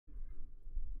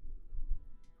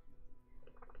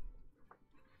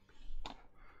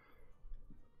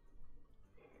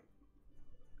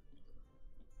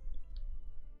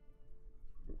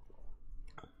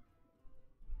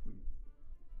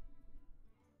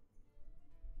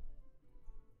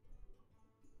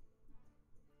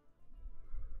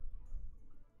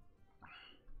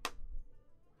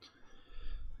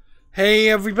Hey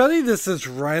everybody, this is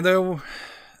Rydo.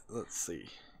 Let's see.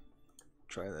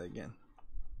 Try that again.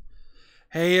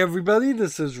 Hey everybody,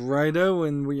 this is Rydo,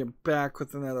 and we are back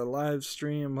with another live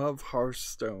stream of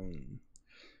Hearthstone.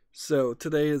 So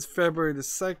today is February the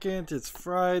 2nd, it's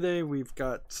Friday, we've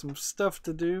got some stuff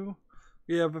to do.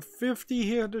 We have a 50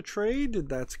 here to trade, and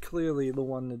that's clearly the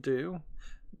one to do.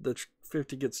 The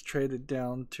 50 gets traded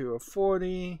down to a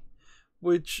 40.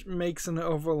 Which makes an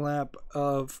overlap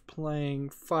of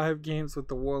playing 5 games with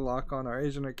the Warlock on our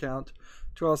Asian account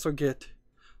to also get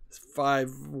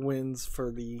 5 wins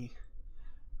for the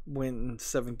win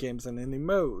 7 games in any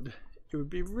mode. It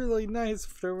would be really nice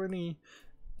if there were any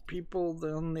people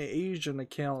on the Asian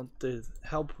account to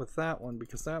help with that one,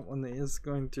 because that one is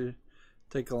going to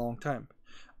take a long time.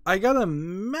 I got a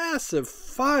massive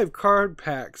 5 card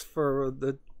packs for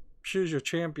the Choose Your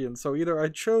Champion, so either I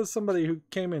chose somebody who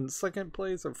came in 2nd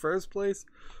place or 1st place,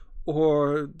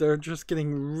 or they're just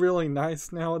getting really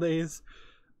nice nowadays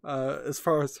as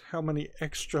far as how many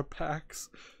extra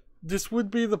packs. This would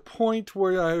be the point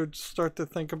where I would start to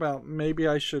think about maybe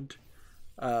I should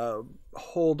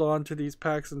hold on to these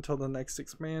packs until the next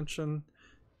expansion.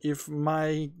 If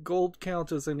my gold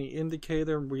count is any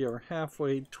indicator, we are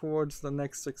halfway towards the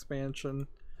next expansion,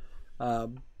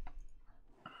 but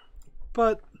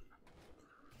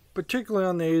particularly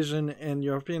on the Asian and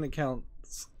European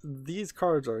accounts, these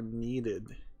cards are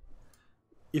needed.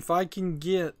 If I can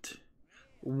get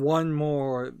one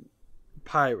more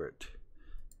pirate,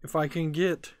 if I can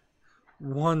get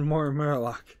one more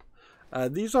Murloc,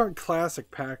 these aren't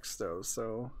classic packs though,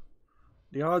 so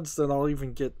the odds that I'll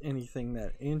even get anything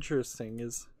that interesting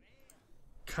is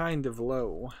kind of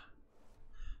low.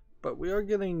 But we are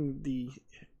getting the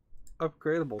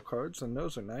upgradable cards, and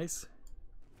those are nice.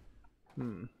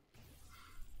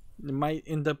 It might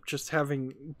end up just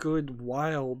having good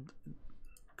wild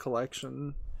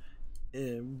collection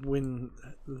when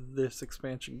this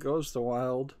expansion goes to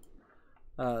wild,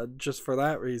 just for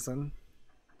that reason.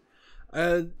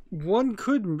 One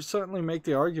could certainly make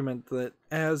the argument that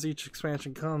as each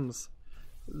expansion comes,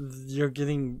 you're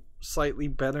getting slightly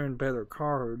better and better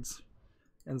cards,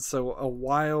 and so a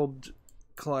wild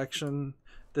collection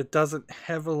that doesn't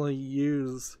heavily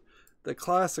use the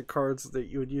classic cards that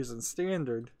you would use in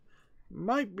standard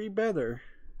might be better.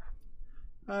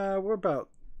 We're about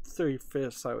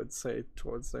 3/5, I would say,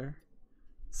 towards there.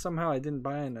 Somehow I didn't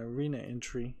buy an arena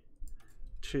entry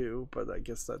too, but I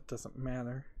guess that doesn't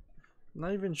matter. I'm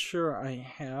not even sure I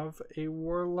have a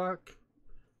Warlock. I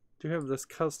do have this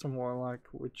custom Warlock,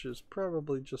 which is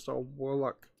probably just all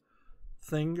Warlock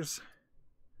things.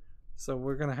 So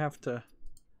we're gonna have to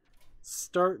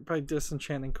start by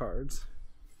disenchanting cards,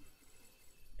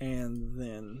 and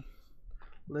then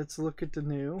let's look at the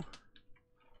new.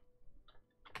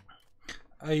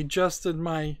 I adjusted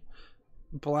my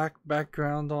black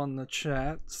background on the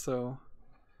chat, so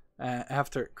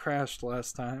after it crashed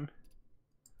last time.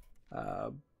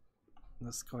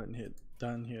 Let's go ahead and hit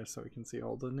done here so we can see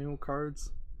all the new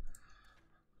cards.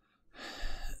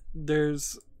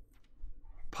 There's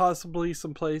possibly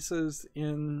some places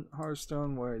in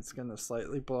Hearthstone where it's gonna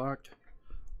slightly block,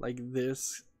 like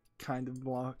this kind of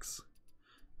blocks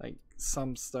like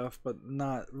some stuff, but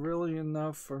not really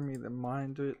enough for me to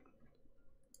mind it.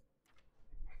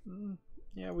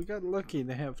 Yeah, we got lucky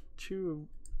to have 2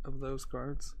 of those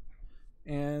cards,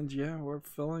 and yeah, we're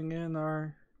filling in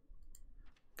our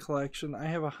collection. I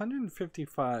have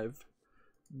 155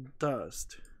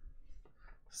 dust,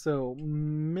 so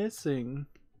missing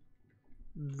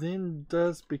then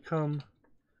does become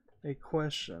a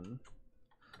question.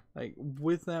 Like,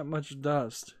 with that much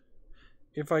dust,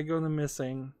 if I go to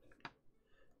missing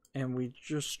and we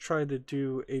just try to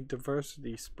do a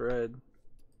diversity spread,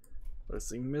 let's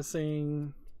see,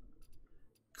 missing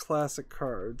classic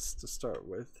cards to start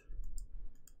with.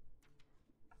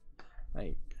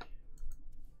 Like,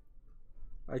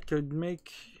 I could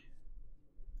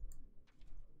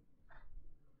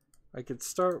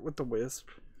start with the Wisp.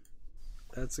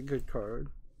 That's a good card.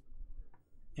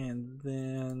 And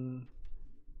then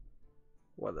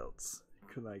what else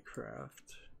could I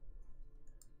craft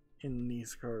in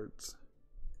these cards?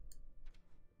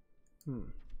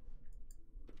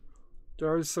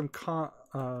 There are some what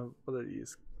are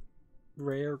these?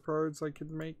 Rare cards I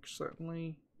could make,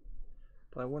 certainly,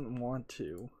 but I wouldn't want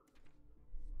to.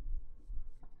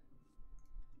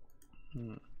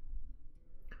 If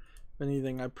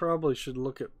anything, I probably should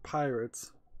look at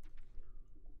pirates.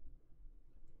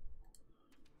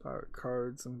 Pirate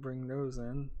cards and bring those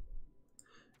in.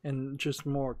 And just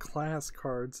more class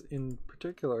cards in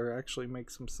particular actually make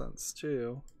some sense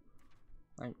too.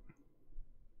 Like,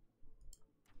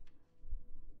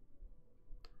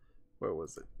 Where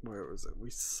was it? Where was it?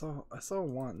 I saw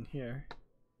one here.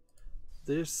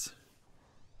 This.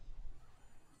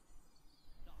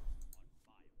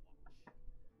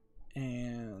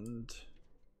 And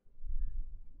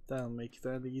that'll make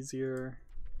that easier.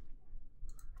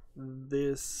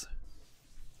 This.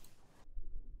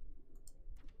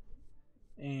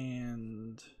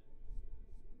 And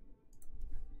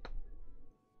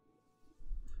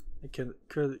I could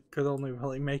only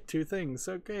really make two things.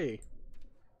 Okay.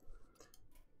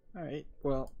 Alright,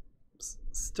 well,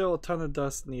 still a ton of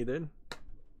dust needed.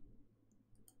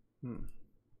 We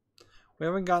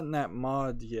haven't gotten that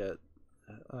mod yet.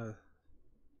 Let's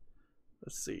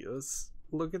see. Let's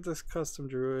look at this custom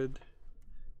druid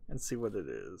and see what it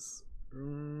is.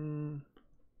 Doesn't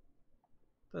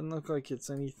look like it's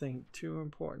anything too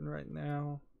important right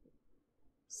now.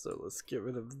 So let's get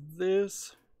rid of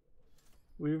this.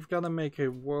 We've got to make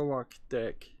a warlock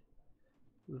deck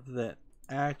that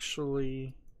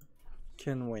actually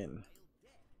can win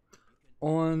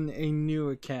on a new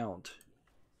account.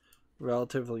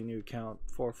 Relatively new account,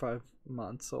 4 or 5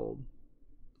 months old.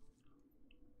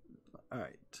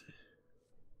 Alright.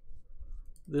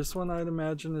 This one I'd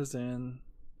imagine is in.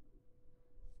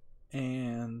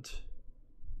 And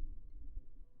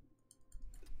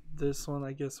this one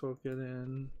I guess we'll get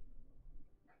in.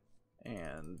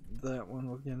 And that one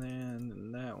will get in.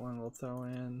 And that one we'll throw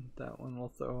in. That one we'll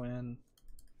throw in.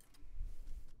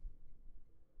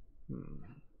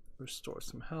 Restore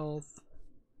some health.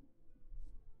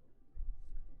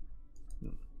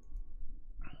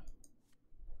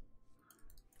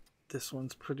 This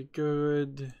one's pretty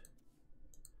good.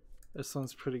 This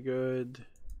one's pretty good.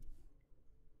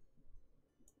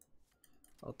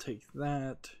 I'll take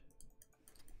that.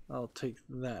 I'll take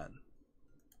that.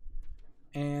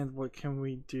 And what can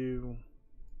we do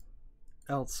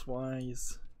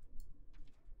elsewise?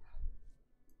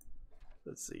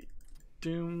 Let's see.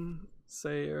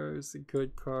 Doomsayer is a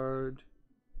good card.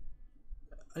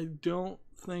 I don't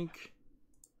think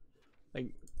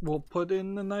we'll put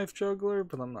in the knife juggler,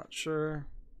 but I'm not sure.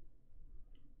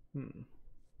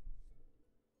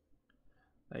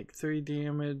 Like 3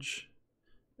 damage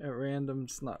at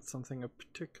random's not something I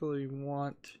particularly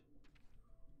want.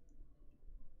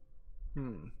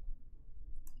 We'll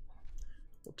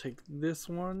take this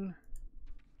one.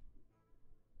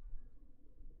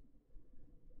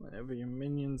 Whenever your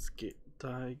minions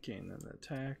die, gain an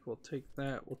attack. We'll take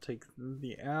that. We'll take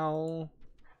the owl.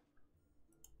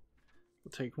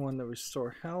 We'll take one to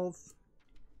restore health.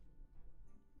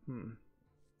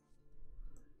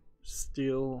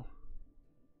 Steal.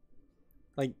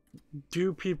 Like,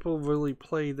 do people really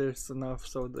play this enough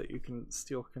so that you can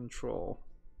steal control?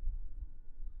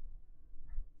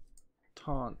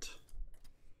 Taunt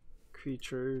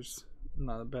creatures.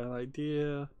 Not a bad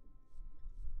idea.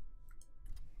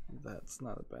 That's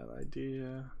not a bad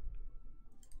idea.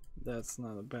 That's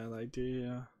not a bad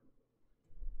idea.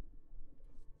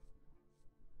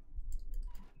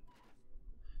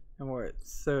 And we're at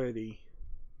 30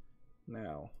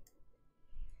 now.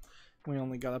 We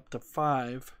only got up to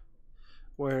 5,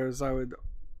 whereas I would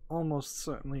almost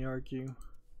certainly argue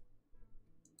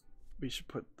we should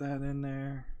put that in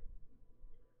there.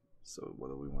 So what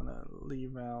do we want to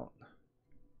leave out?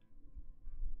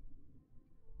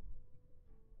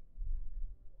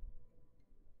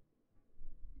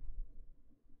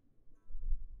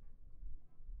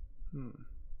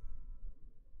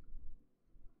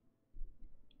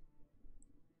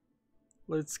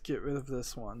 Let's get rid of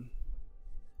this one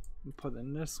and put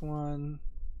in this one.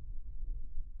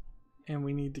 And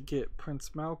we need to get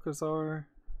Prince Malchazar.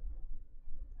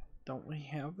 Don't we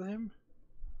have them?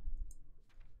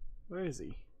 Where is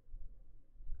he?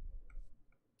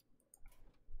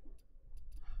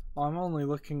 Oh, I'm only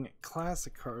looking at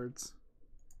classic cards.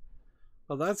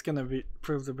 Well, that's gonna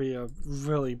prove to be a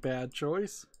really bad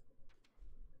choice.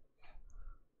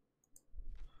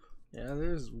 Yeah,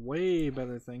 there's way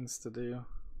better things to do.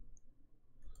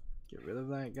 Get rid of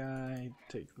that guy,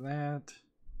 take that.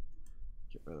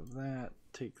 Get rid of that,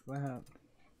 take that.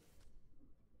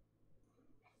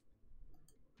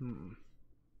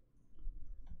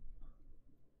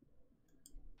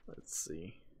 Let's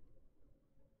see.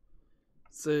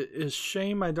 It's a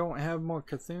shame I don't have more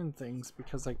Cthulhu things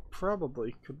because I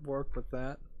probably could work with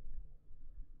that.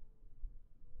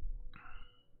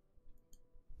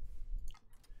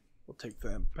 We'll take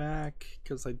that back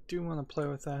because I do want to play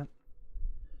with that.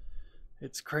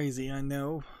 It's crazy, I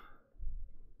know.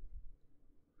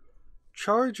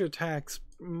 Charge attacks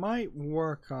might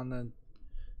work on the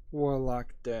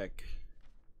Warlock deck.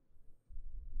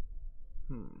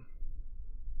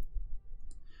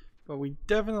 But But we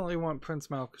definitely want Prince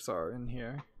Malchusar in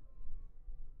here.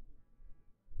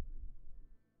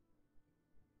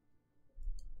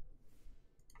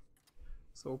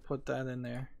 So we'll put that in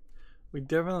there. We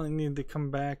definitely need to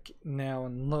come back now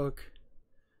and look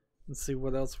and see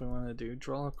what else we want to do.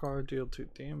 Draw a card, deal 2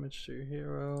 damage to your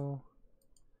hero.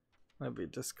 Maybe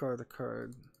discard a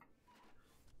card.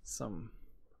 Some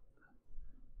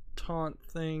taunt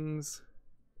things.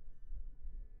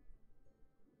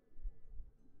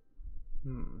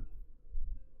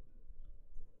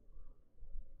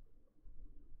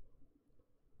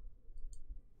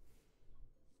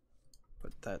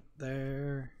 Put that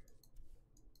there.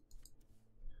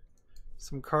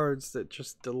 Some cards that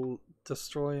just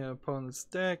destroy an opponent's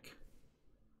deck.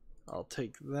 I'll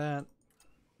take that.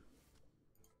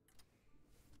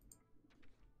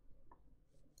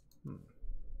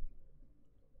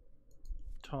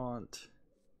 Taunt.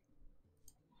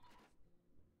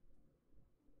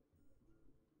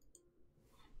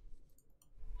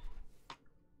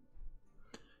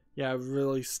 Yeah, I've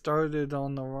really started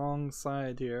on the wrong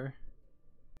side here.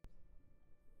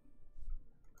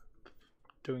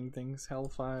 Doing things.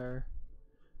 Hellfire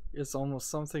is almost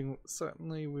something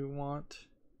certainly we want.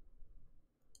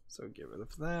 So get rid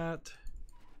of that.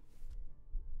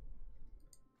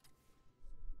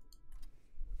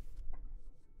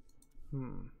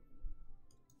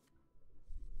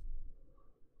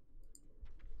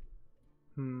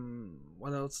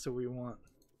 What else do we want?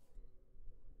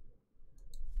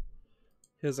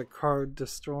 Here's a card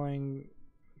destroying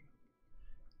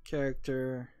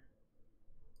character.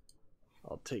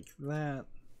 I'll take that.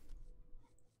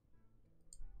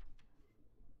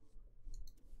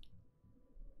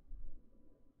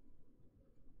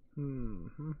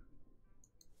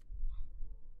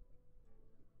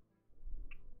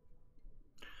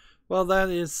 Well, that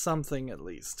is something at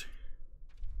least.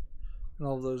 And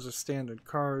all those are standard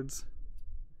cards.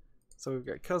 So we've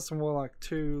got Custom Warlock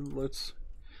 2. Let's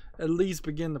at least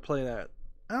begin to play that.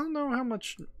 I don't know how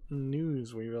much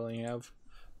news we really have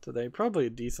today. Probably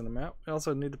a decent amount. We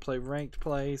also need to play ranked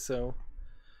play, so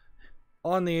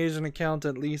on the Asian account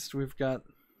at least we've got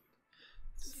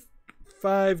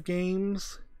 5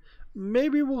 games.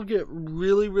 Maybe we'll get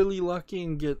really lucky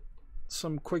and get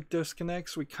some quick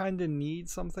disconnects. We kind of need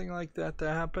something like that to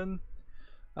happen,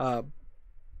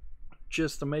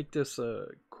 just to make this a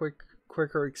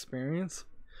quicker experience.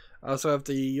 I also have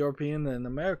the European and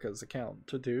Americas account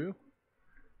to do.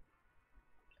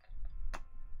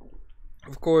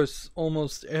 Of course,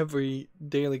 almost every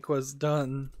daily quest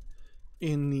done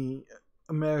in the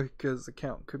Americas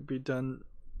account could be done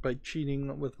by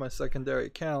cheating with my secondary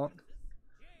account.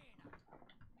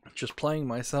 Just playing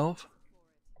myself.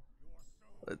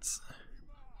 Let's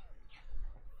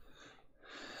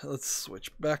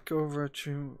switch back over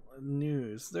to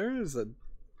news. There is a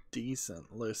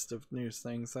decent list of news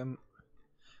things. I'm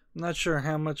not sure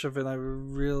how much of it I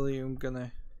really am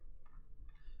gonna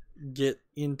get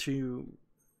into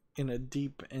in a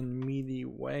deep and meaty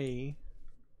way.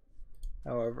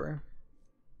 However,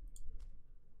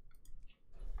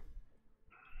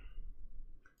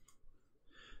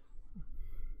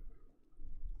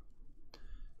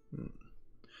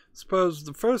 suppose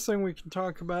the first thing we can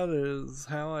talk about is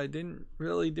how I didn't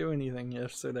really do anything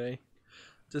yesterday.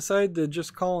 Decided to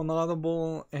just call an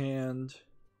audible and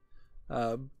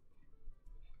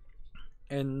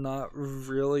not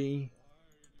really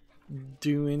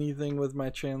do anything with my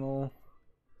channel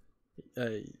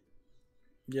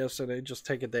yesterday. Just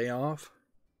take a day off,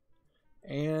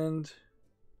 and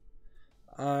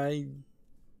I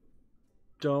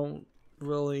don't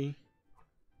really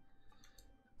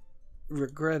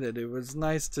regret it. It was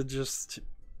nice to just,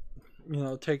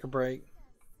 take a break.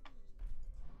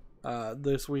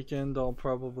 This weekend I'll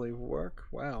probably work.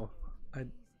 Wow,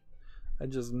 I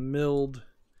just milled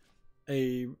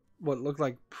what looked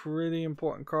like pretty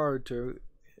important card to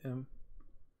him.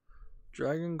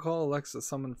 Dragon Call Alexa,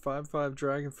 summon 5/5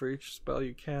 dragon for each spell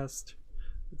you cast.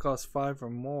 It costs 5 or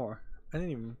more. I don't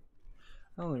even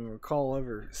recall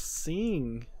ever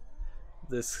seeing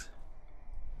this.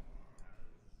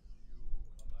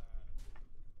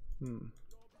 And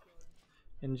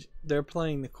they're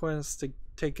playing the quest to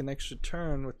take an extra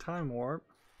turn with Time Warp.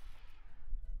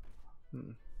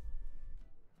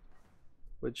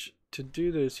 Which, to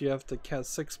do this, you have to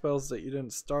cast 6 spells that you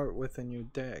didn't start with in your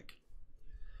deck,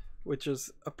 which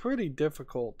is a pretty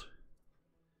difficult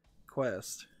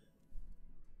quest.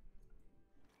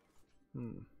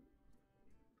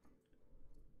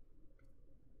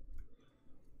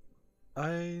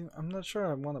 I'm not sure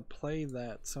I want to play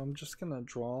that, so I'm just gonna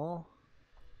draw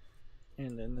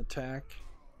and then attack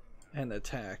and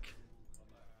attack.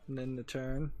 and then the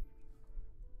turn.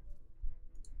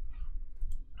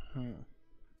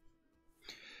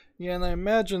 Yeah, and I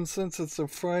imagine since it's a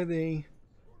Friday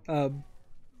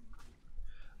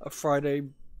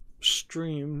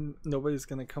stream, nobody's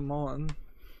gonna come on.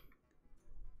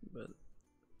 But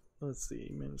let's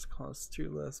see, minutes cost 2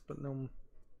 less, but no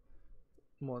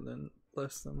more than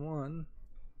less than 1.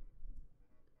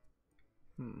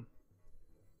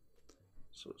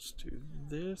 So let's do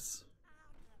this.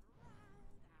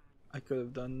 I could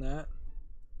have done that,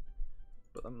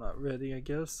 but I'm not ready, I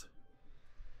guess.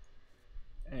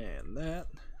 And that.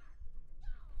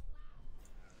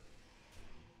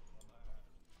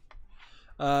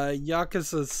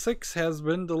 Yakuza 6 has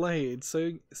been delayed.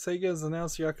 So Sega has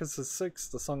announced Yakuza 6,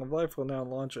 The Song of Life, will now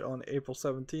launch on April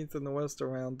 17th in the West,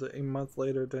 around a month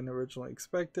later than originally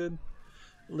expected.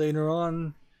 Later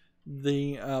on,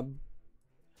 there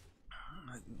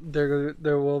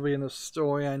will be in a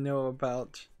story I know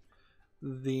about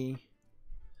the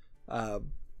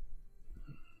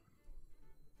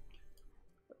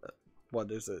what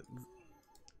is it?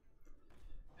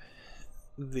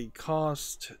 The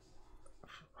cost.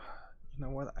 You know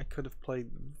what? I could have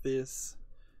played this,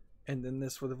 and then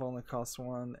this would have only cost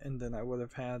 1, and then I would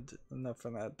have had enough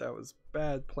of that. That was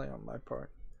bad play on my part.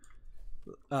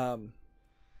 The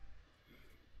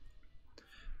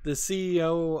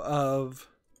CEO of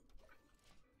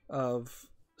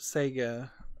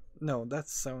Sega, no,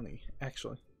 that's Sony.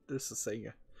 Actually, this is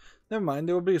Sega. Never mind.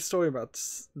 There will be a story about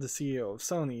the CEO of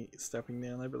Sony stepping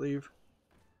down, I believe.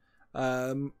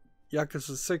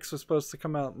 Yakuza 6 was supposed to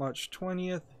come out March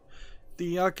 20th.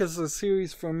 The Yakuza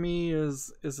series for me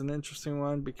is an interesting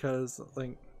one because,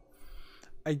 like,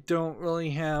 I don't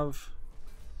really have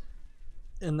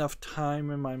enough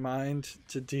time in my mind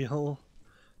to deal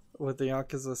with the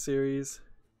Yakuza series.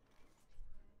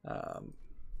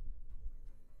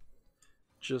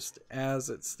 Just as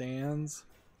it stands.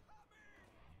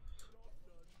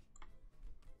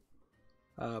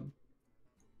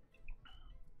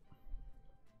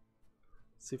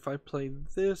 See, if I play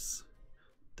this,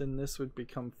 then this would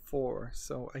become 4.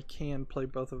 So I can play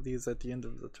both of these at the end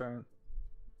of the turn.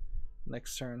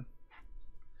 Next turn.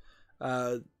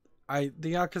 The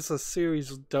Yakuza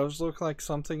series does look like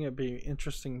something it'd be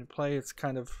interesting to play. It's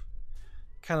kind of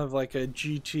like a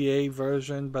GTA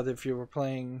version, but if you were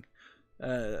playing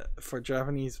for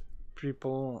Japanese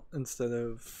people instead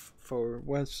of for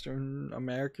Western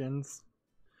Americans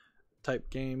type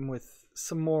game, with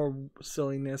some more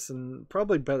silliness and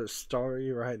probably better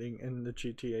story writing in the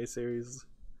GTA series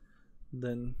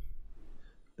than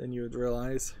you would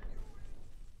realize.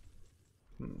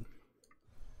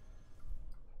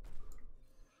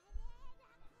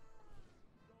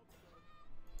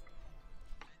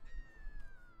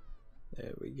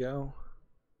 There we go.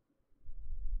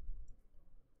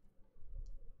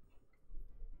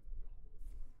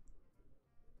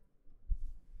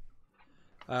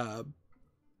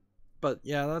 But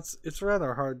yeah, it's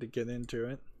rather hard to get into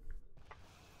it.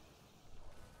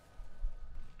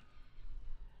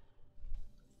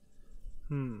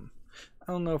 I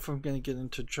don't know if I'm gonna get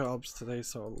into jobs today,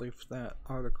 so I'll leave that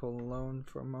article alone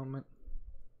for a moment.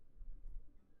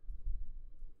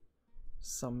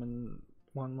 Summon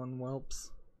 1/1 whelps,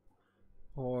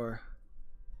 or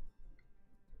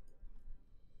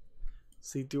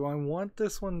see, do I want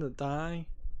this one to die?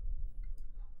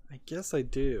 I guess I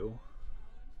do.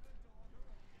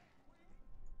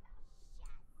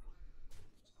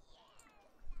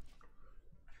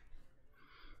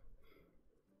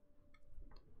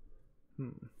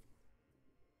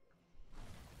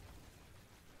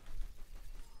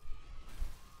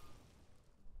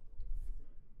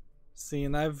 See,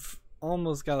 and I've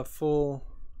almost got a full...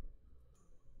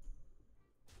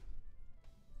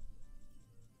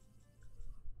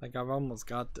 Like, I've almost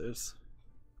got this.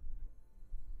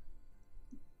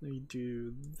 Let me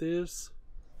do this.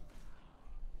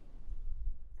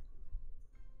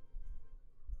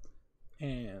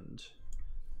 And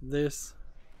this.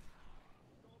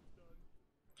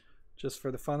 Just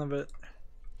for the fun of it.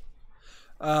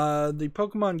 The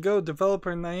Pokemon Go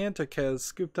developer Niantic has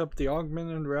scooped up the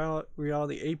augmented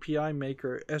reality API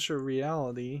maker Escher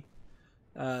Reality.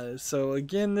 So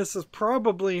again, this is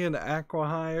probably an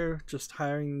acqui-hire, just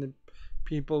hiring the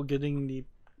people, getting the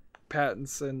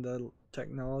patents and the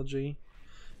technology.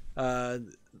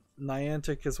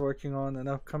 Niantic is working on an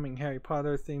upcoming Harry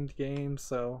Potter themed game,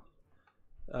 so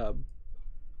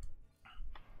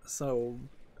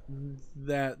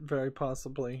that very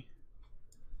possibly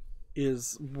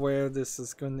is where this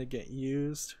is going to get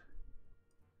used.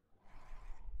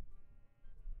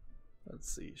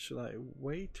 Let's see, should I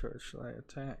wait or should I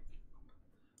attack?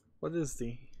 What is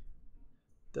the...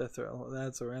 Death Rattle.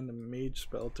 That's a random mage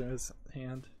spell to his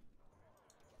hand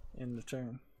in the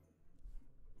turn.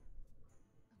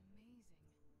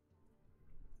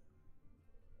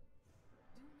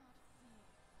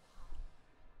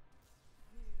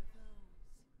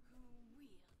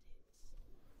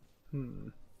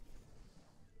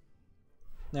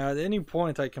 Now at any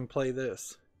point I can play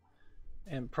this,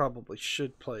 and probably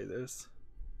should play this,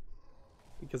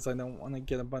 because I don't want to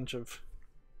get a bunch of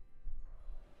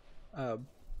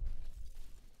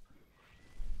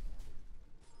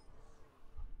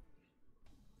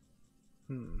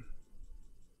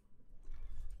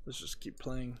let's just keep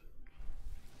playing.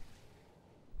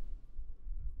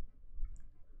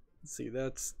 Let's see,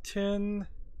 that's 10.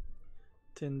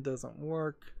 10 doesn't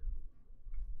work.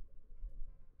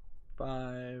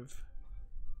 5.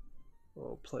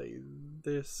 We'll play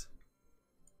this.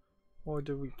 Or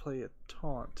do we play a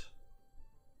taunt?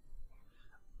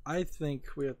 I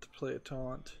think we have to play a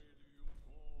taunt.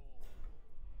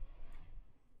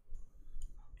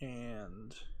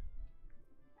 And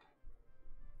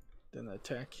then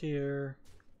attack here.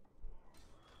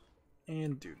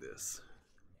 And do this.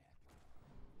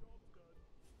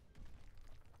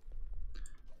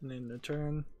 And then the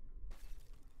turn.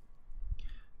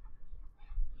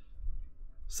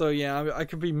 So yeah, I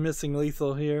could be missing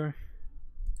lethal here.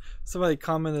 Somebody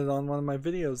commented on one of my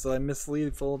videos that I missed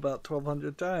lethal about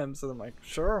 1,200 times, and I'm like,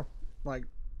 sure, like,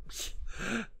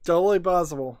 totally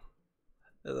possible.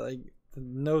 Like,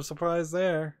 no surprise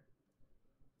there.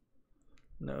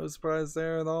 No surprise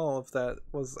there at all if that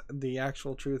was the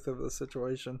actual truth of the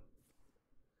situation.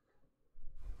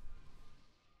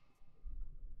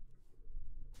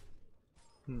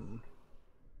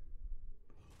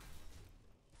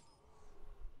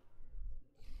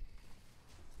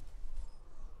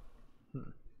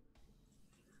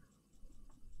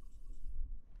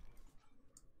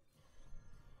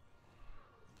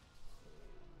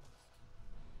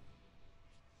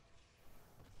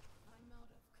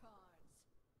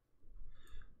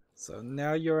 So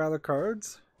now you're out of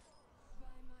cards.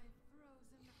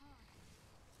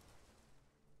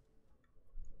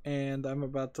 And I'm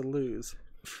about to lose.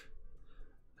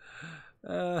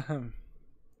 Alright,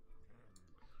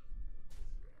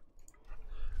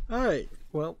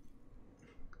 well.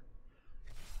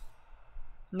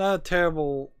 Not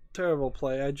a terrible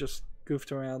play. I just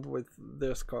goofed around with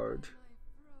this card.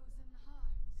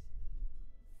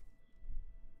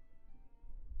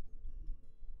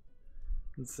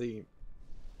 Let's see.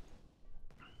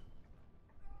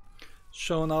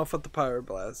 Showing off with the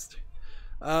Pyroblast.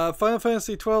 Final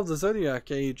Fantasy XII The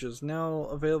Zodiac Age is now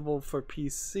available for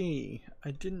PC. I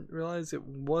didn't realize it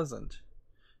wasn't.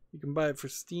 You can buy it for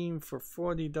Steam for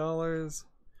 $40.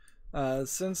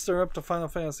 Since they're up to Final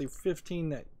Fantasy 15,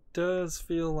 that does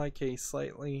feel like a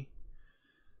slightly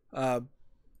high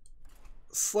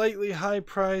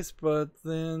price, but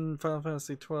then Final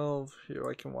Fantasy 12, here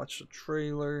I can watch the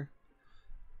trailer,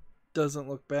 doesn't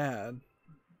look bad.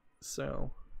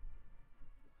 So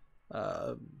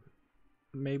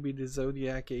maybe the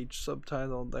Zodiac Age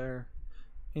subtitle there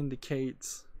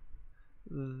indicates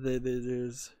that it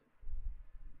has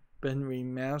been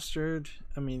remastered.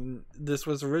 I mean, this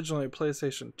was originally a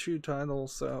PlayStation 2 title,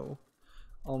 so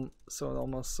it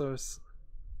almost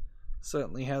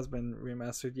certainly has been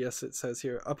remastered. Yes, it says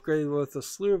here, upgraded with a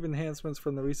slew of enhancements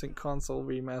from the recent console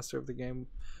remaster of the game,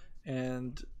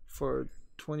 and for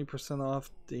 20%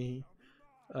 off the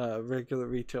regular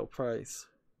retail price.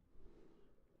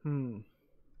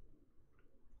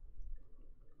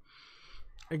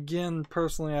 Again,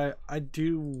 personally, I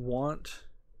do want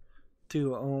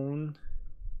to own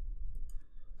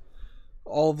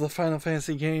all of the Final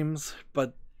Fantasy games,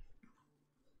 but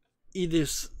it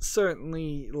is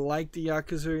certainly like the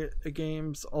Yakuza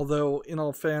games, although in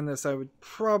all fairness I would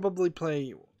probably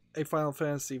play a Final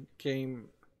Fantasy game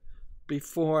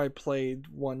before I played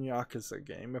one Yakuza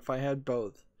game. If I had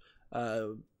both,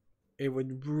 it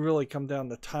would really come down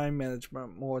to time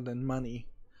management more than money.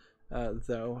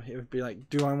 Though it would be like,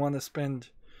 do I want to spend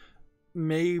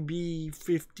maybe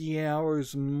 50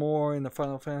 hours more in a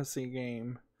Final Fantasy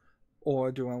game,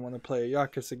 or do I want to play a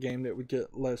Yakuza game that would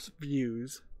get less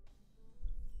views?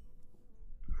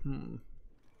 And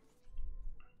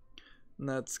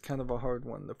that's kind of a hard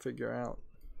one to figure out.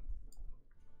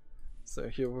 So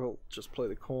here we'll just play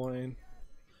the coin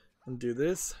and do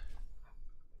this.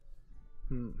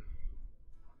 I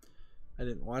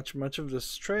didn't watch much of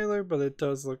this trailer, but it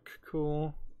does look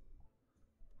cool.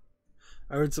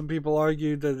 I heard some people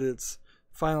argue that it's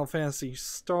Final Fantasy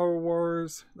Star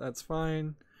Wars. That's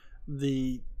fine.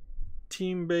 The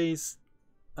team-based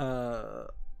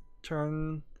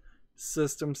turn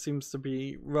system seems to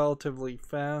be relatively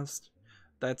fast.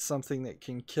 That's something that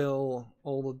can kill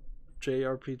all the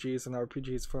JRPGs and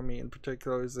RPGs for me in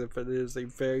particular, is if it is a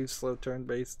very slow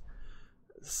turn-based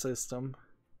system.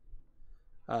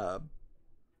 I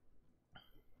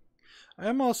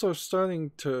am also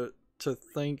starting to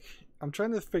think, I'm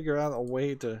trying to figure out a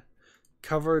way to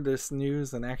cover this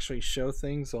news and actually show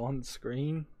things on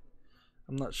screen.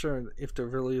 I'm not sure if there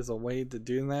really is a way to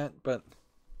do that, but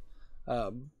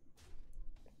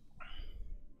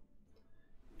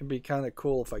it'd be kind of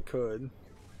cool if I could.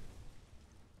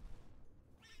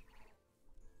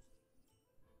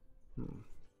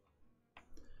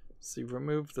 See,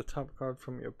 remove the top card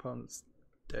from your opponent's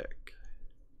deck.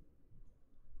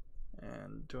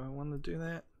 And do I want to do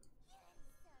that?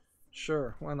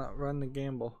 Sure, why not run the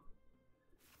gamble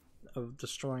of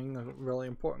destroying a really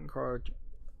important card,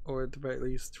 or at the very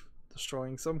least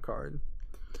destroying some card.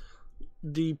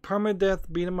 The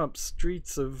permadeath beat 'em up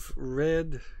Streets of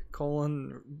Red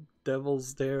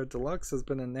Devil's Dare Deluxe has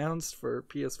been announced for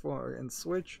PS4 and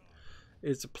Switch.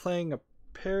 It's playing a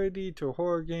parody to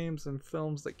horror games and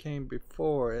films that came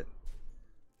before it.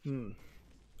 And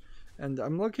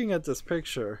I'm looking at this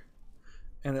picture,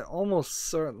 and it almost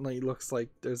certainly looks like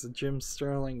there's a Jim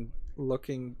Sterling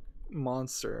looking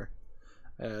monster.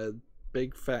 A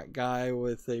big fat guy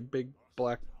with a big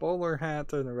black bowler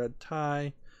hat and a red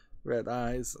tie, red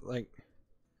eyes. Like,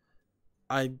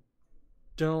 I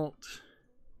don't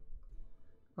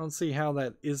see how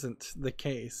that isn't the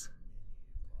case.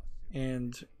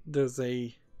 And there's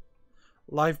a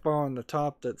live bar on the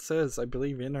top that says, I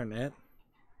believe, internet.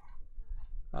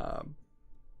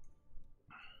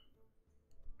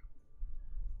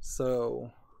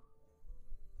 So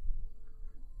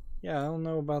yeah, I don't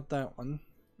know about that one.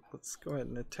 Let's go ahead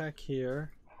and attack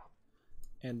here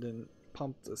and then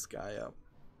pump this guy up.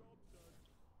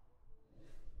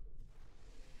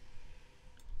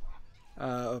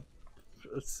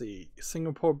 Let's see,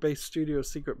 Singapore-based studio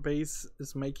Secret Base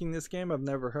is making this game. I've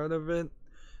never heard of it,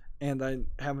 and I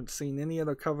haven't seen any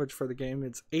other coverage for the game.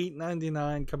 It's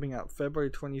 $8.99, coming out February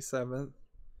 27th.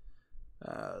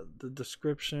 The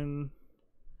description,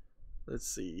 let's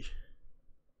see,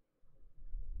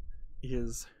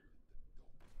 is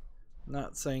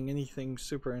not saying anything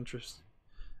super interesting.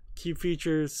 Key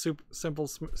features: simple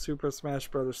Super Smash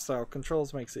Bros. Style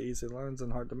controls, makes it easy to learn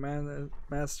and hard to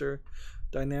master.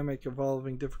 Dynamic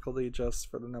evolving difficulty adjusts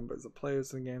for the numbers of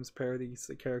players in the games. Parodies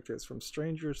the characters from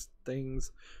Stranger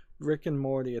Things, Rick and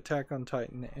Morty, Attack on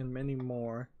Titan, and many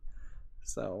more.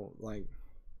 So, like,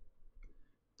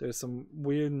 there's some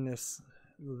weirdness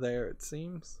there, it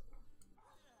seems.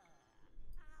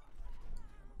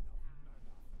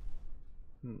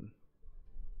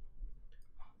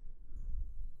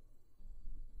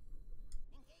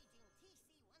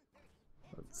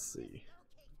 Let's see.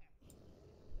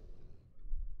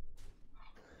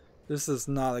 This is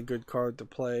not a good card to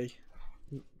play,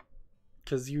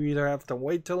 because you either have to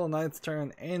wait till the 9th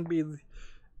turn and be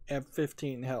at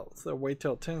 15 health, or wait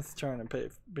till 10th turn and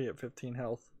be at 15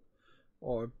 health,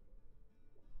 or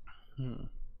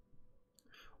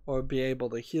be able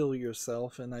to heal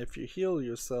yourself. And if you heal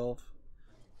yourself,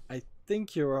 I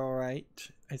think you're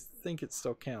alright. I think it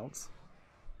still counts.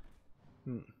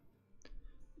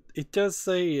 It does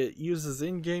say it uses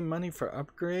in-game money for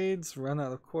upgrades, run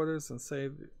out of quarters,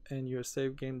 and your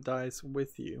save game dies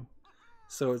with you.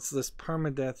 So it's this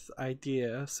permadeath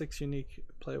idea. 6 unique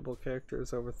playable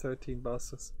characters over 13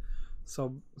 bosses.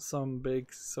 So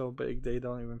big they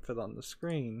don't even fit on the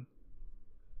screen.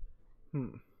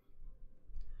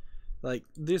 Like,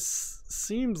 this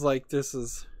seems like this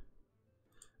is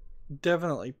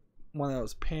definitely one of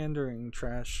those pandering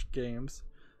trash games.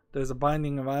 There's a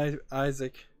Binding of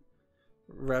Isaac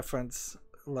reference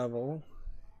level.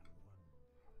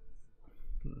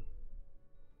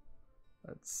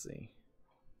 Let's see.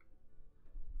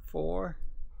 4.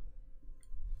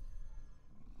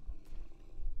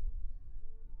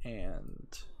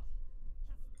 And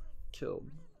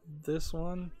killed this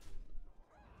one.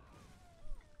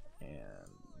 And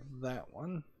that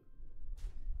one.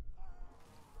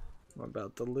 I'm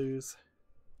about to lose,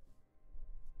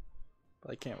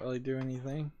 but I can't really do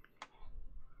anything.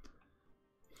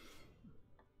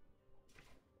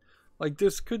 Like,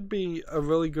 this could be a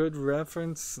really good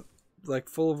reference, like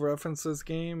full of references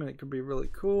game, and it could be really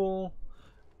cool,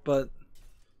 but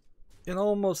in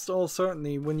almost all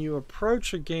certainty, when you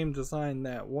approach a game design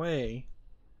that way,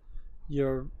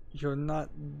 you're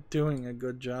not doing a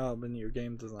good job in your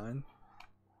game design.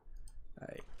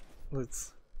 Alright,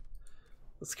 let's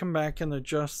come back and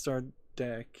adjust our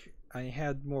deck. I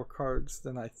had more cards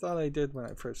than I thought I did when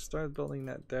I first started building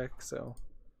that deck, so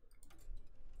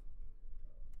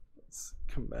Let's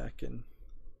come back and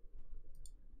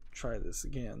try this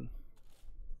again.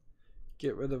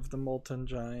 Get rid of the Molten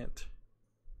Giant.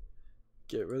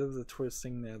 Get rid of the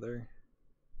Twisting Nether.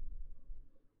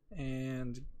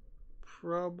 And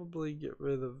probably get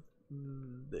rid of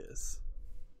this.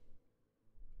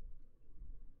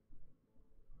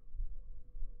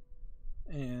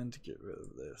 And get rid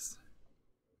of this.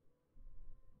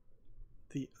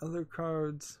 The other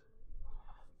cards,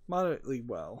 moderately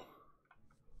well.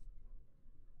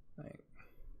 Right.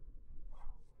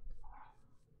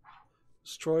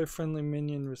 Destroy friendly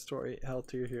minion, restore 8 health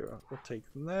to your hero. We'll take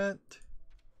that.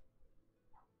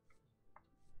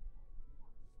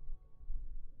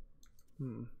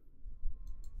 Let's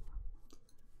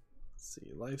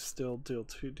see, lifesteal, deal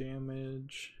 2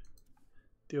 damage.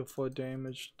 Deal 4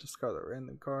 damage, discard a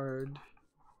random card.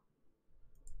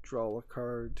 Draw a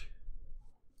card.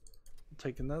 We'll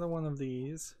take another one of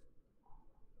these.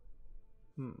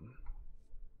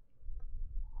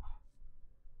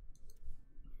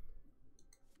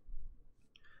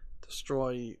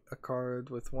 Destroy a card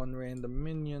with 1 random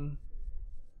minion.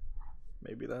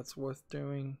 Maybe that's worth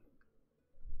doing.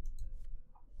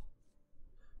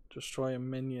 Destroy a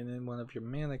minion in one of your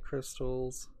mana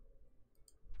crystals.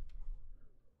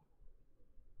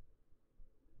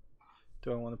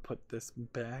 Do I want to put this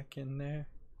back in there?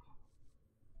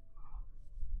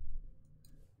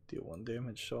 Deal 1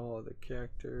 damage to all other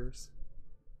characters.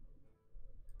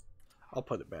 I'll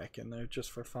put it back in there just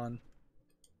for fun.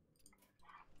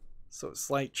 So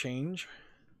slight change.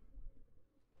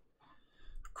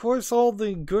 Of course, all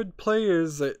the good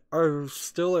players that are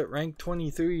still at rank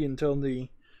 23 until the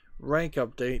rank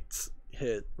updates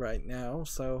hit right now.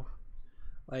 So,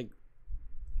 like,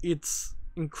 it's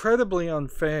incredibly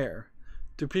unfair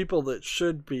to people that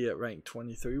should be at rank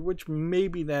 23, which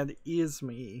maybe that is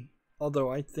me.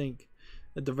 Although I think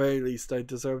at the very least I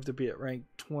deserve to be at rank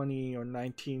 20 or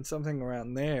 19, something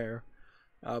around there.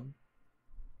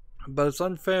 But it's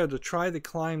unfair to try to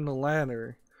climb the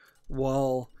ladder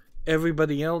while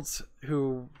everybody else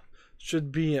who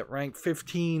should be at rank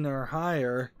 15 or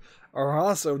higher are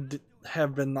also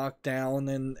have been knocked down,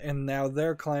 and now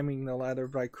they're climbing the ladder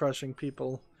by crushing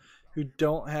people who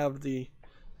don't have the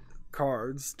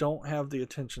cards, don't have the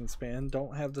attention span,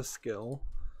 don't have the skill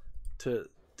to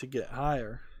get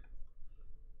higher.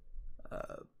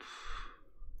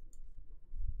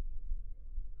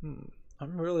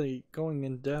 I'm really going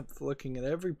in depth looking at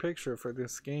every picture for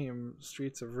this game,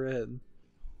 Streets of Red.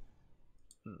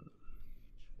 A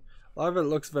lot of it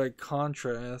looks very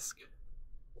Contra-esque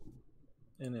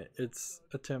in its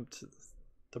attempt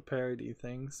to parody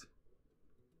things.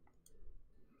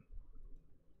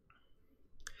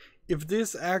 If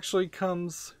this actually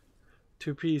comes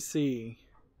to PC,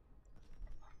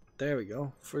 there we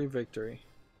go, free victory.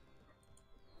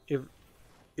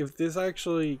 If this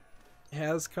actually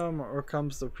has come or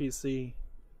comes to PC,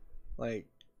 like,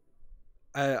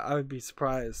 I would be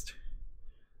surprised.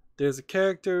 There's a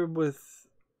character with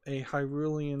a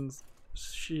Hyrulean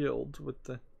shield with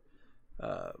the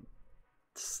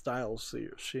style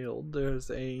shield.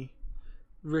 There's a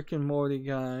Rick and Morty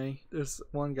guy. There's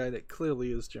one guy that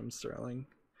clearly is Jim Sterling.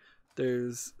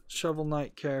 There's Shovel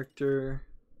Knight character.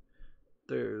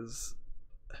 There's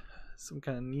some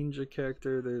kind of ninja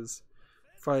character. There's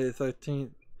Friday the 13th.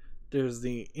 There's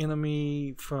the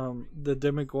enemy from the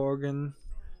Demogorgon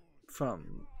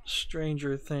from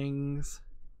Stranger Things.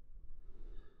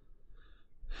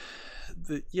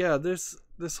 There's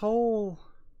this whole...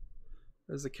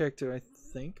 There's a character I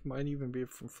think might even be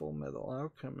from Full Metal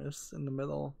Alchemist in the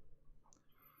middle.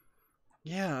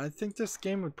 Yeah, I think this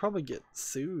game would probably get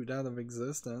sued out of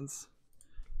existence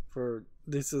for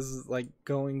this is like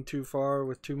going too far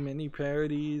with too many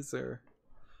parodies, or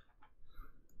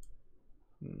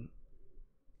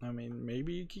I mean,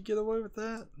 maybe you could get away with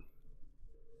that.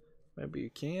 Maybe you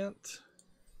can't.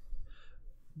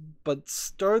 But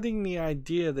starting the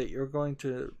idea that you're going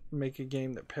to make a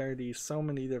game that parodies so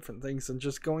many different things and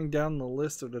just going down the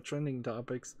list of the trending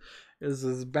topics is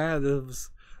as bad as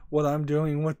what I'm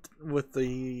doing with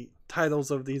the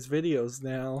titles of these videos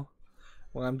now,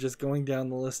 when I'm just going down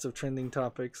the list of trending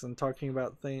topics and talking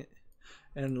about things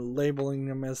and labeling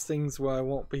them as things where I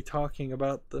won't be talking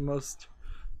about the most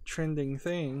trending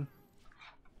thing.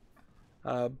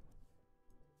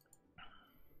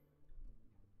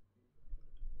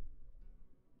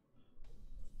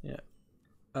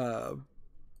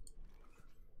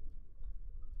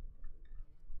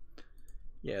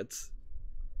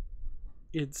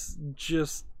 It's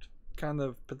just kind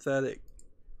of pathetic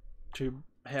to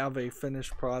have a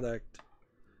finished product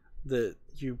that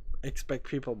you expect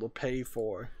people to pay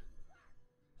for.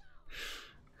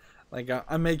 Like,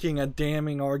 I'm making a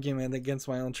damning argument against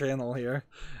my own channel here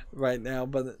right now,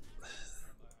 but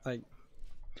like,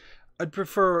 I'd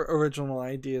prefer original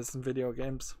ideas in video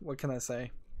games. What can I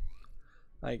say?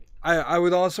 Like, I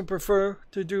would also prefer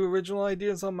to do original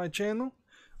ideas on my channel.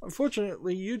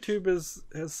 Unfortunately, YouTube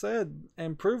has said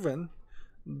and proven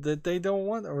that they don't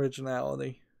want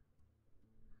originality.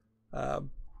 At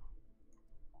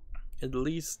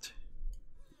least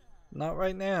not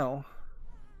right now.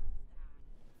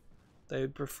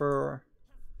 They'd prefer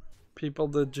people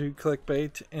to do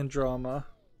clickbait and drama.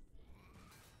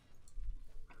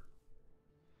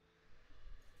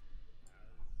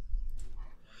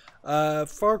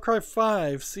 Far Cry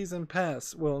 5 Season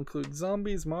Pass will include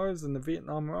zombies, Mars, and the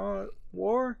Vietnam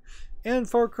War, and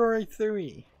Far Cry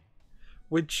 3.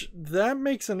 Which, that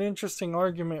makes an interesting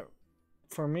argument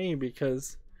for me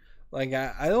because, like,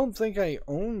 I don't think I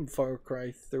own Far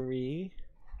Cry 3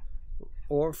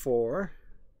 or 4.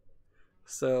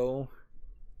 So,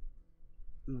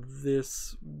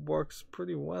 this works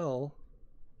pretty well.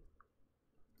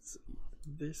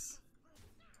 This,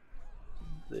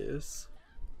 and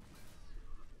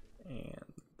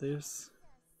this,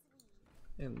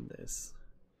 and this.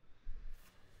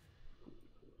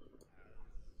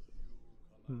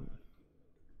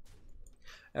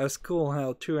 That was cool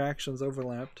how two actions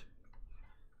overlapped.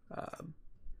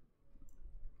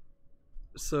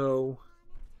 So,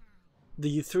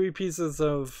 the 3 pieces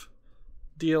of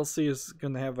DLC is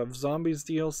going to have a Zombies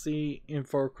DLC in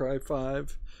Far Cry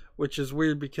 5, which is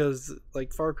weird because,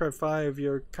 like, Far Cry 5,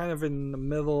 you're kind of in the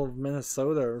middle of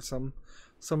Minnesota or some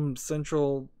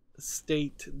central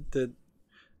state that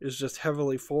is just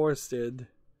heavily forested,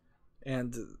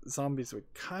 and zombies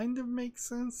would kind of make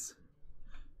sense,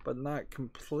 but not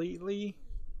completely.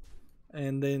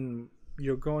 And then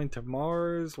you're going to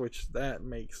Mars, which that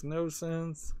makes no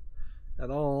sense at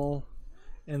all.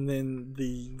 And then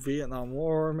the Vietnam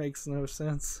War makes no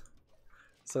sense.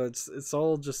 So it's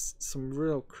all just some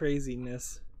real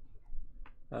craziness.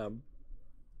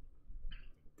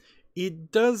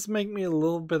 It does make me a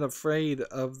little bit afraid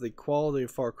of the quality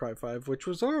of Far Cry 5, which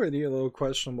was already a little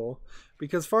questionable,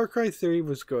 because Far Cry 3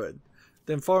 was good.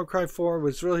 Then Far Cry 4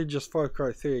 was really just Far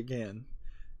Cry 3 again.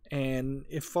 And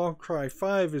if Far Cry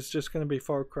 5 is just going to be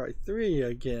Far Cry 3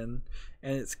 again,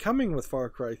 and it's coming with Far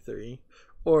Cry 3,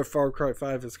 or Far Cry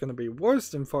 5 is going to be worse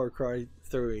than Far Cry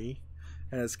 3,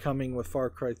 and it's coming with Far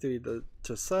Cry 3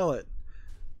 to sell it,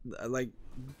 like,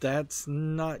 that's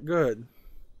not good.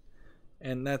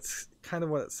 And that's kind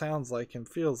of what it sounds like and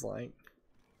feels like.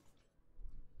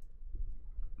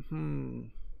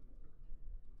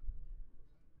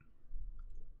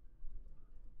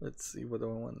 Let's see, what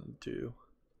do I want to do?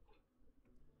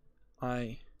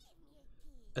 I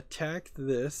attack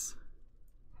this.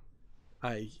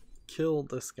 I kill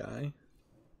this guy.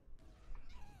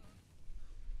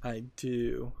 I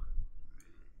do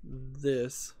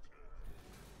this.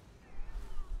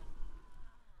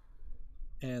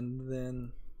 And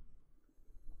then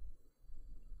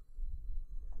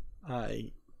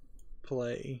I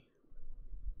play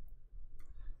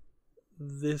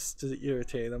this to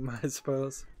irritate him, I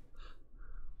suppose.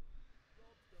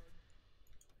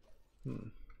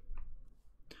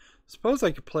 Suppose I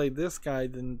could play this guy,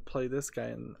 then play this guy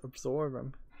and absorb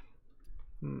him.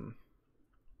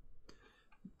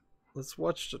 Let's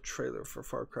watch the trailer for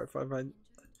Far Cry 5.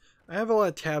 I have a lot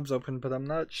of tabs open, but I'm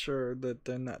not sure that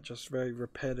they're not just very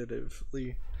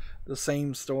repetitively the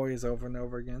same stories over and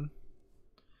over again.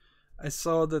 I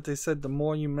saw that they said the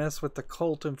more you mess with the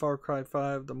cult in Far Cry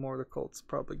 5, the more the cult's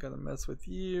probably going to mess with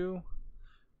you,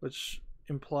 which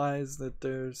implies that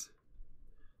there's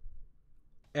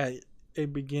a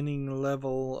beginning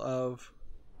level of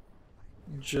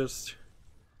just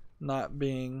not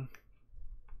being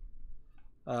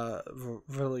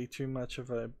really too much of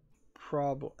a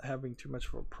problem, having too much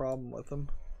of a problem with them.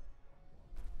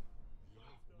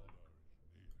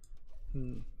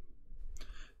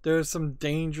 There's some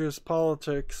dangerous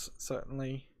politics,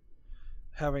 certainly,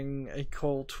 having a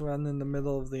cult run in the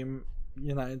middle of the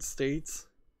United States,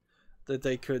 that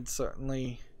they could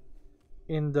certainly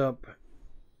end up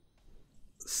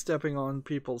stepping on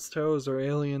people's toes or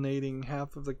alienating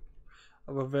half of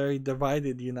a very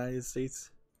divided United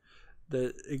States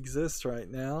that exists right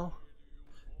now,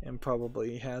 and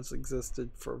probably has existed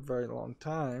for a very long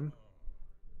time.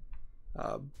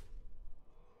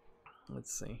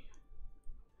 Let's see.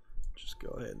 Just go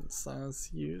ahead and silence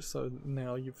you, so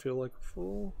now you feel like a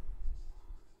fool.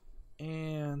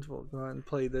 And we'll go ahead and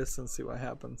play this and see what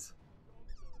happens.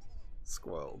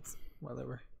 Squirrels,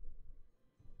 whatever.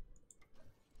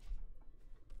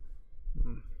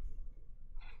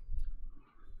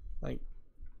 Like,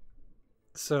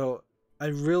 So I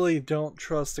really don't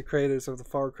trust the creators of the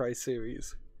Far Cry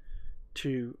series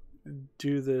to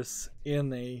do this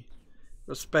in a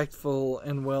respectful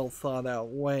and well thought out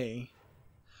way,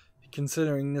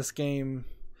 considering this game,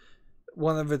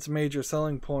 one of its major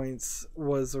selling points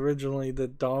was originally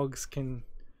that dogs can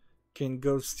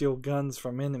go steal guns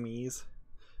from enemies.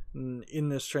 And in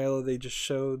this trailer they just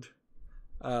showed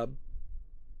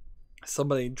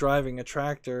somebody driving a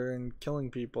tractor and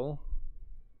killing people.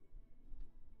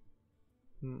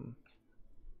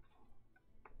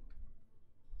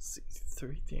 See,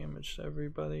 3 damage to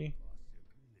everybody.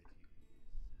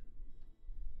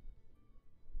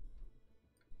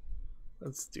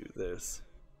 Let's do this.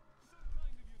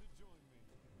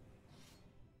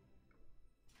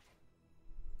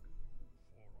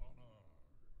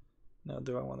 Now,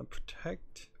 do I want to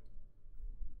protect?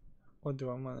 Or do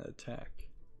I want to attack?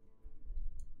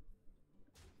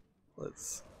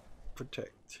 Let's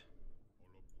protect.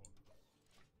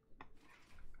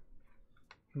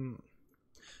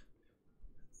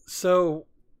 So,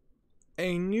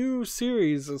 a new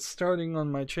series is starting on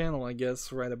my channel, I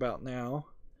guess, right about now.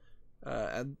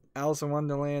 Alice in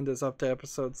Wonderland is up to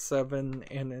episode 7,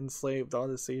 and Enslaved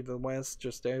Odyssey of the West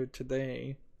just aired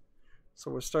today.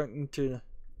 So we're starting to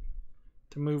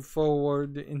move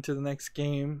forward into the next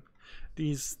game.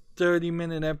 These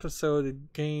 30-minute episode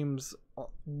games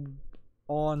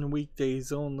on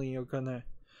weekdays only are gonna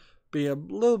be a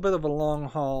little bit of a long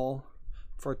haul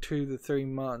for 2 to 3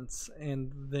 months,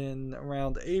 and then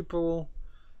around April,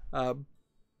 I'm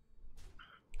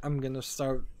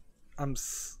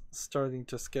starting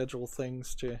to schedule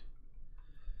things to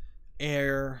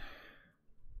air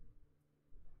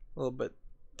a little bit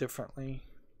differently.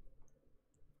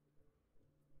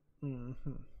 He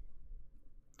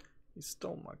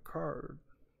stole my card.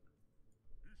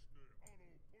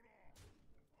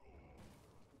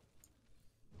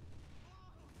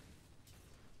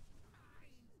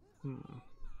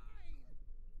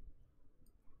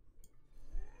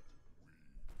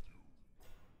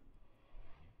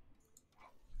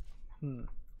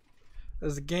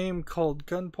 There's a game called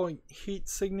Gunpoint Heat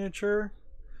Signature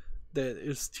that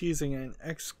is teasing an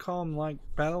XCOM-like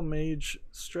battle mage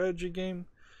strategy game.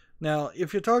 Now,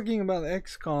 if you're talking about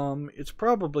XCOM, it's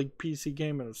probably PC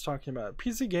Gamer that's talking about it.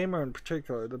 PC Gamer in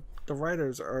particular, the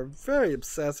writers are very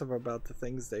obsessive about the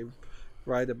things they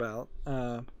write about.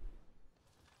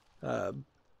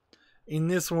 In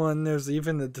this one, there's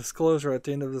even a disclosure at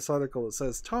the end of this article that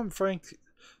says, Tom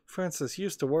Francis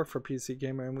used to work for PC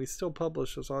Gamer, and we still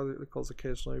publish his articles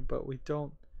occasionally, but we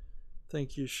don't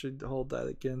think you should hold that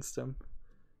against him.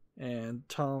 And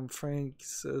Tom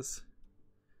Francis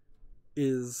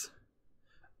is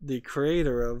the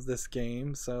creator of this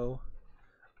game, so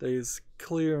there's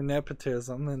clear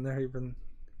nepotism, and they're even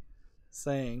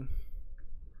saying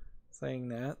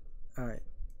that. Alright,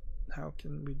 how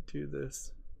can we do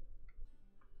this?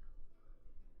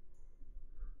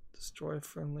 Destroy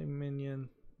friendly minion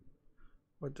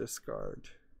or discard.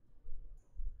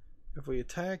 If we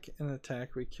attack and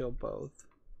attack, we kill both.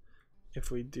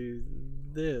 If we do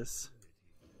this,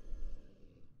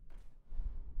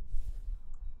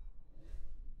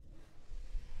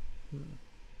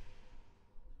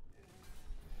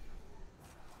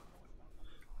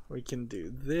 we can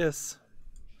do this.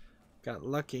 Got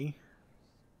lucky.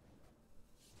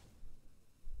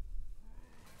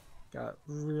 Got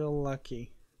real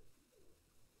lucky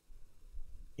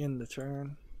in the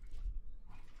turn.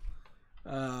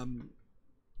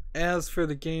 As for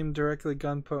the game directly,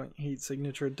 Gunpoint Heat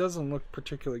Signature, it doesn't look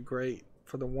particularly great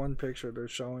for the one picture they're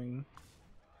showing.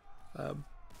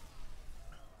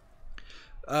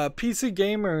 PC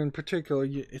Gamer in particular,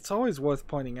 it's always worth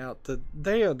pointing out that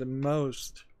they are the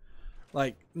most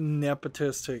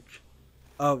nepotistic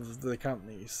of the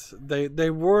companies. They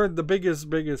were the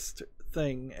biggest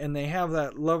thing, and they have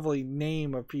that lovely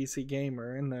name of PC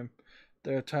Gamer in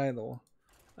their title.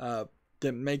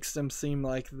 That makes them seem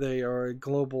like they are a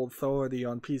global authority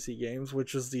on PC games,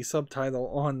 which is the subtitle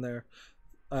on their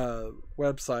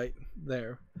website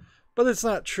there. But it's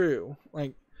not true.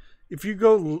 If you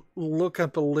go look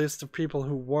up a list of people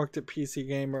who worked at PC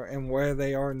Gamer and where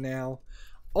they are now,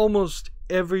 almost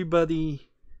everybody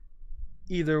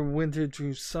either went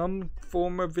into some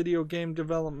form of video game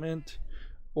development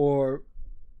or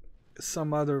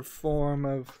some other form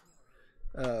of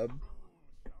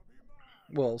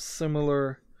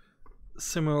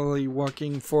similarly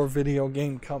working for video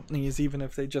game companies, even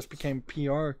if they just became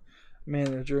PR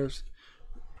managers.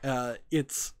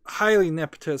 It's highly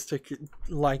nepotistic,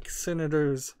 like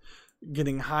senators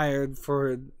getting hired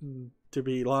to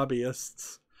be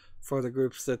lobbyists for the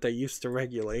groups that they used to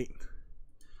regulate.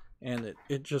 and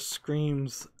it just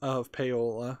screams of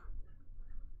payola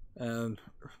and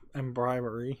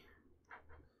bribery.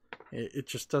 It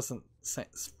just doesn't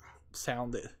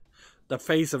sound it. The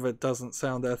face of it doesn't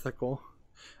sound ethical.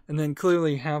 And then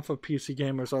clearly half of PC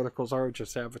Gamer's articles are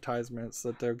just advertisements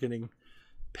that they're getting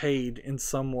paid in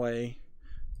some way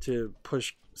to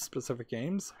push specific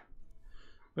games.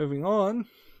 Moving on,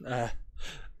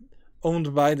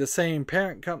 owned by the same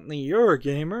parent company,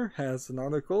 Eurogamer has an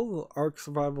article. Ark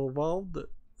Survival Evolved,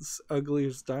 as ugly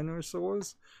as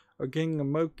dinosaurs, are getting a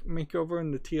makeover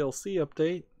in the TLC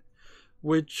update,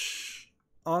 which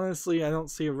honestly I don't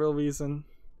see a real reason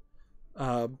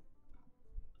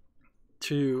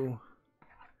to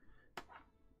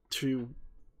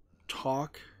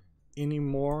talk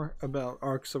anymore about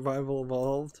Ark Survival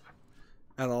Evolved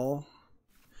at all.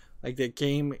 Like, that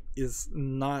game was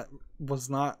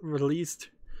not released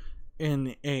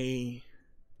in a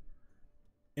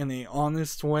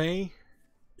honest way,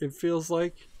 it feels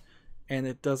like, and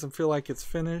it doesn't feel like it's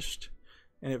finished,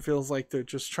 and it feels like they're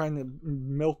just trying to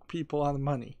milk people out of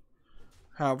money.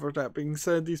 However, that being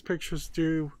said, these pictures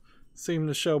do seem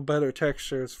to show better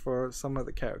textures for some of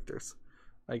the characters.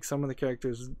 Like, some of the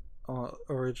characters'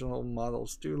 original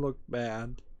models do look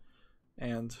bad,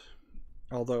 and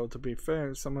although, to be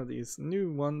fair, some of these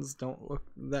new ones don't look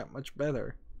that much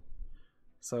better.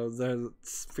 So there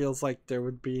feels like there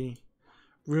would be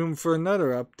room for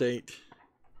another update.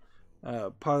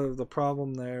 Part of the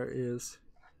problem there is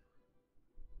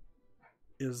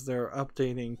they're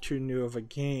updating too new of a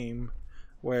game,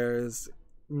 whereas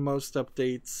most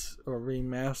updates or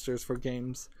remasters for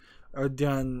games are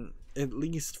done at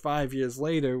least 5 years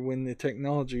later when the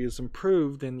technology is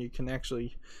improved and you can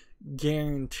actually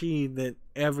guarantee that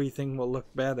everything will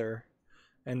look better,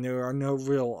 and there are no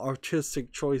real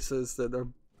artistic choices that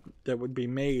would be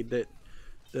made that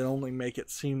only make it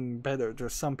seem better to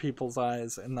some people's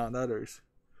eyes and not others.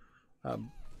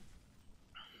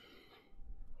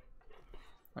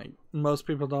 Like, most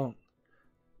people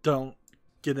don't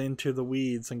get into the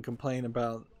weeds and complain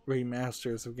about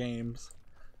remasters of games,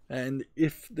 and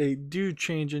if they do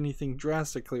change anything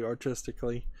drastically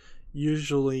artistically,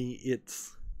 usually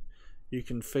you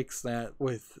can fix that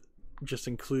with just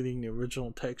including the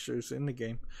original textures in the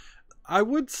game. I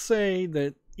would say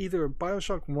that either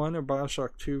Bioshock 1 or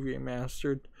Bioshock 2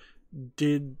 Remastered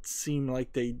did seem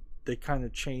like they kind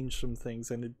of changed some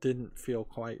things, and it didn't feel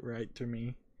quite right to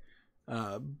me.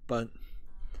 But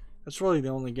that's really the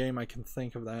only game I can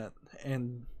think of that,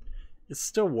 and it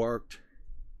still worked.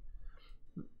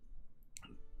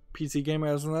 PC Gamer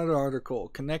has another article.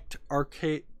 Kinetic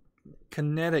arcade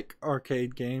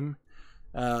game,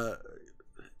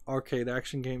 arcade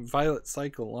action game Violet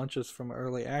Cycle launches from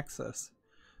early access.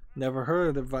 Never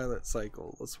heard of Violet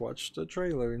Cycle. Let's watch the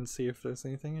trailer and see if there's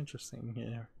anything interesting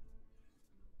here.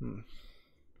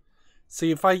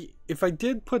 See, if I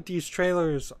did put these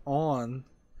trailers on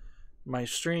my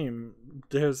stream,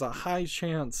 there's a high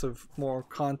chance of more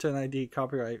Content ID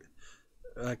copyright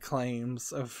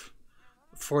claims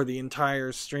for the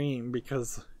entire stream,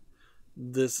 because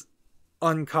this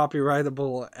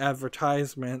uncopyrightable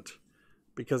advertisement,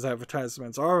 because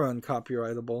advertisements are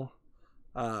uncopyrightable,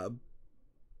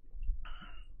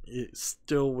 it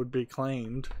still would be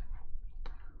claimed,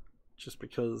 just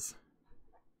because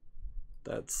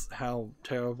that's how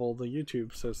terrible the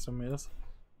YouTube system is.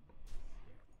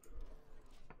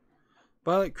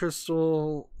 Violet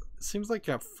Crystal seems like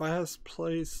a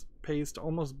fast-paced,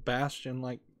 almost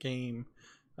Bastion-like game.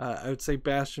 I would say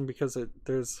Bastion because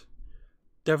there's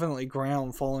definitely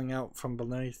ground falling out from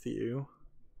beneath you.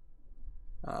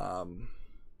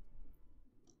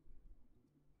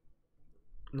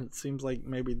 It seems like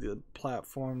maybe the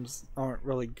platforms aren't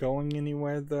really going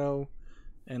anywhere though,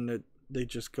 and that they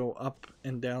just go up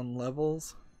and down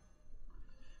levels.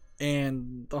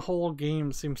 And the whole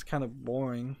game seems kind of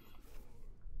boring.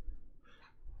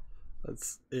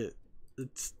 That's it.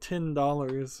 It's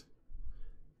 $10,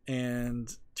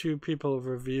 and 2 people have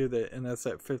reviewed it, and that's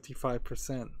at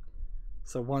 55%.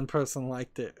 So 1 person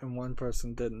liked it and 1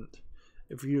 person didn't.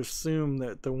 If you assume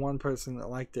that the 1 person that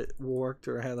liked it worked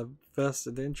or had a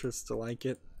vested interest to like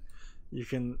it, you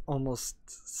can almost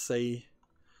say,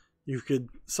 you could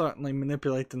certainly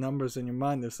manipulate the numbers in your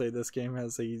mind to say this game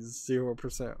has a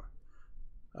 0%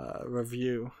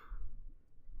 review.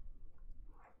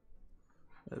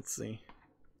 Let's see.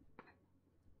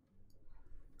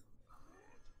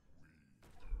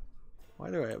 Why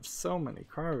do I have so many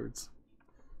cards?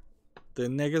 The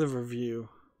negative review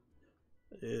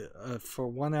for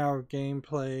 1 hour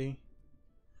gameplay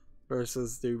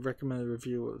versus the recommended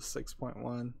review of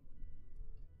 6.1.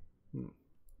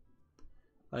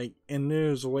 Like, and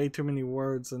there's way too many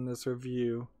words in this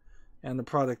review, and the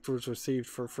product was received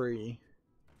for free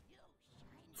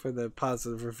for the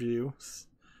positive reviews.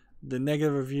 The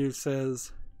negative review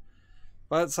says,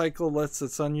 Bot Cycle lets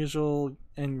its unusual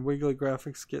and wiggly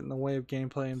graphics get in the way of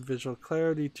gameplay and visual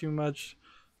clarity too much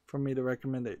for me to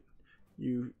recommend it.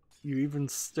 You even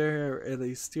stare at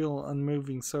a still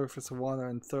unmoving surface of water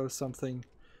and throw something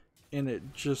in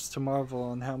it just to marvel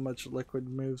on how much liquid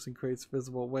moves and creates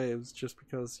visible waves just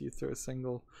because you threw a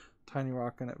single tiny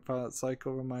rock in it. Bot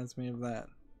Cycle reminds me of that.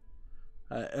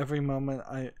 Every movement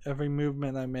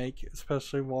I make,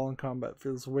 especially while in combat,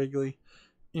 feels wiggly,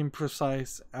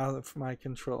 imprecise, out of my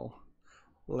control.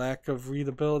 Lack of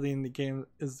readability in the game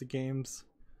is the game's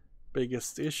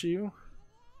biggest issue.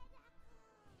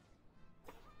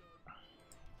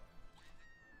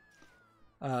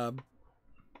 The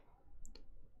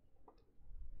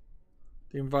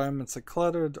environments are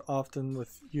cluttered, often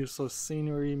with useless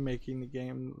scenery, making the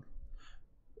game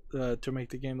to make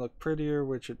the game look prettier,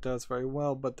 which it does very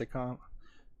well, but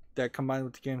that combined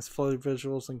with the game's floaty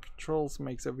visuals and controls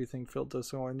makes everything feel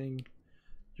disorienting.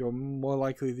 You're more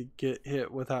likely to get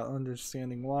hit without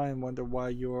understanding why and wonder why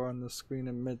you are on the screen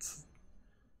amidst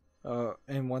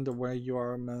and wonder where you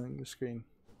are among the screen.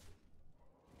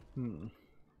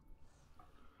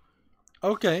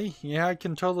 Okay, yeah, I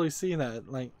can totally see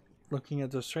that. Like, looking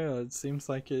at this trailer, it seems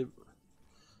like it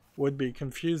would be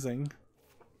confusing.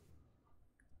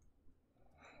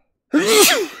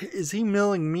 Is he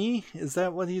milling me? Is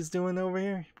that what he's doing over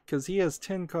here? Because he has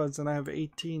 10 cards and I have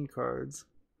 18 cards.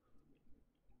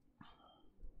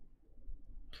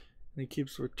 And he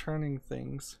keeps returning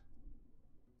things.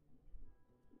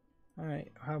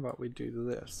 Alright, how about we do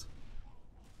this?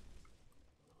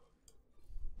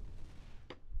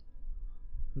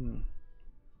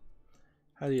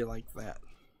 How do you like that?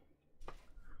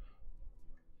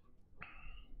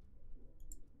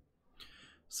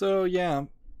 So yeah,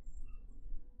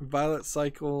 Violet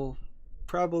Cycle,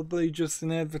 probably just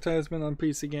an advertisement on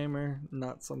PC Gamer,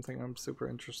 not something I'm super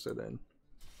interested in.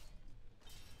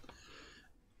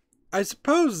 I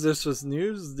suppose this was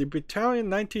news. The Battalion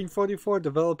 1944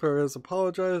 developer has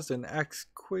apologized and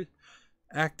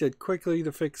acted quickly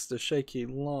to fix the shaky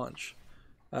launch.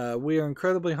 We are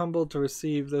incredibly humbled to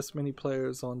receive this many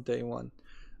players on day one.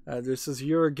 This is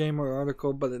Eurogamer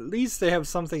article, but at least they have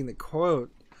something to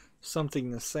quote,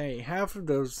 something to say. Half of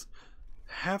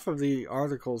the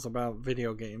articles about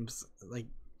video games, like,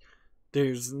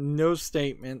 there's no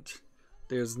statement,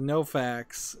 there's no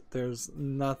facts, there's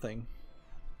nothing.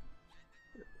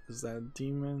 Is that a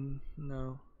demon?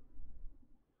 No.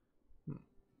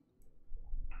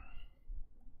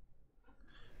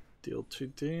 Deal 2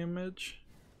 damage.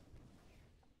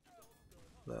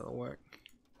 That'll work.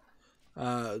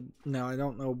 Now I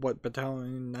don't know what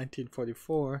Battalion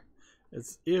 1944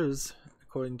 is.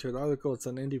 According to the article, it's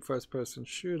an indie first-person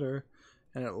shooter,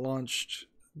 and it launched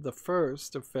the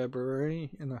 1st of February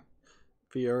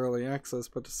via early access,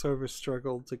 but the server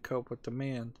struggled to cope with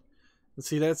demand. And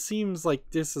see, that seems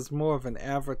like this is more of an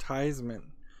advertisement,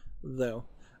 though.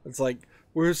 It's like,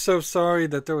 we're so sorry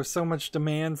that there was so much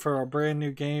demand for our brand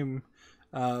new game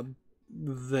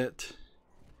that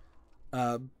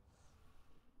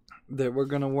we're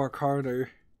gonna work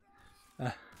harder.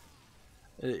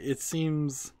 It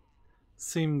seems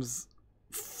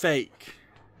fake.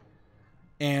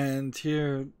 And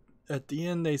here at the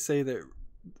end they say that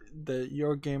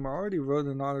Eurogamer already wrote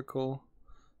an article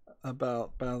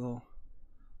about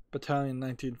Battalion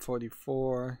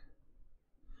 1944,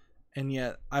 and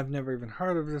yet I've never even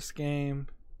heard of this game,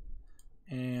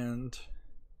 and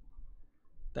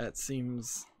that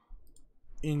seems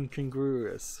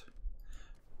incongruous.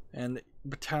 And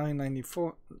Battalion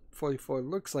 1944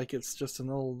 looks like it's just an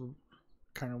old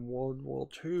kind of World War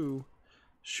II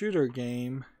shooter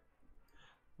game,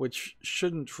 which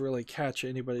shouldn't really catch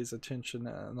anybody's attention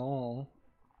at all.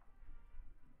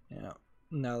 Yeah.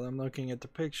 Now that I'm looking at the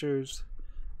pictures,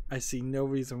 I see no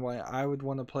reason why I would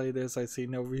want to play this. I see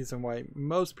no reason why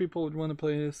most people would want to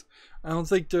play this. I don't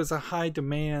think there's a high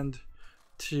demand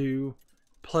to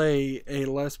play a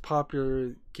less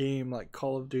popular game like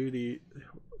Call of Duty,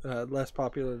 less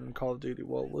popular than Call of Duty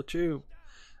World War II.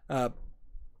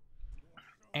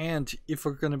 And if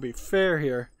we're going to be fair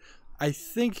here, I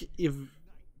think if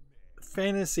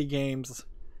fantasy games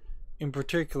in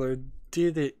particular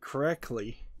did it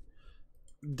correctly,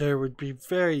 there would be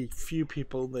very few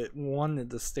people that wanted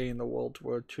to stay in the World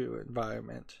War II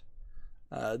environment,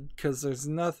 because there's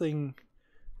nothing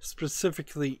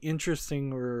specifically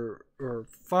interesting or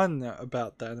fun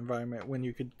about that environment when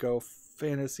you could go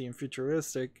fantasy and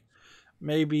futuristic.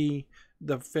 Maybe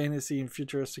the fantasy and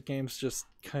futuristic games just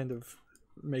kind of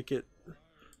make it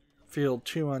feel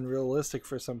too unrealistic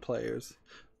for some players.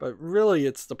 But really,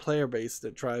 it's the player base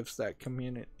that drives that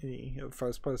community of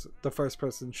the first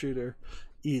person shooter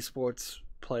esports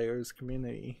players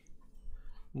community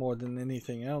more than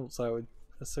anything else, I would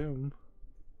assume.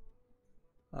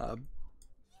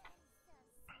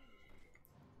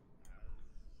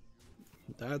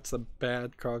 That's a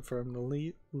bad card for him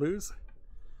to lose.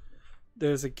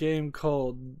 There's a game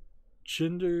called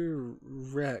Gender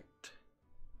Wrecked.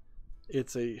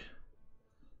 It's a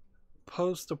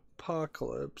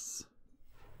post-apocalypse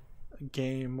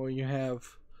game where you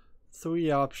have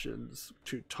 3 options: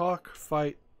 to talk,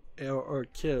 fight, or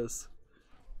kiss,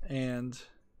 and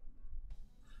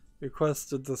request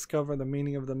to discover the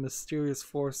meaning of the mysterious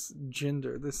force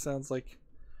gender. This sounds like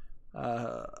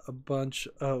a bunch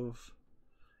of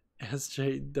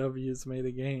SJWs made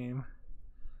a game.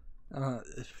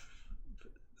 That's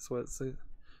what it says.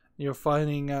 You're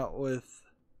fighting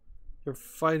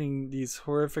these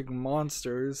horrific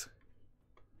monsters,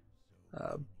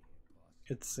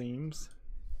 it seems.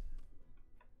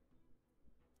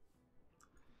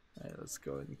 Alright, let's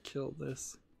go ahead and kill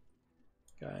this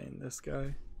guy and this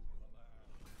guy.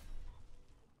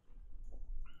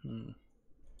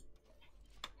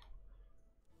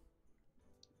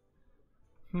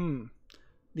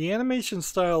 The animation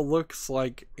style looks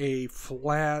like a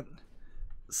flat,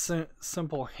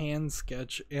 simple hand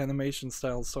sketch animation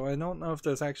style, so I don't know if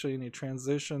there's actually any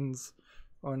transitions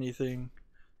or anything,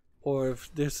 or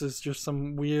if this is just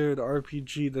some weird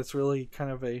RPG that's really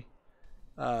kind of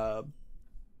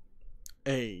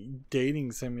a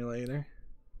dating simulator.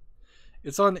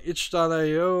 It's on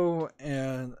itch.io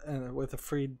and with a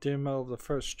free demo of the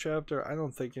first chapter. I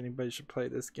don't think anybody should play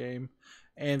this game,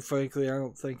 and frankly I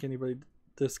don't think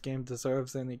this game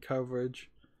deserves any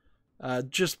coverage,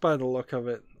 just by the look of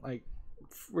it. Like,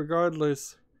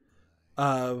 regardless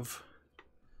of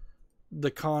the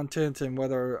content and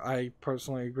whether I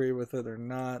personally agree with it or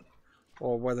not,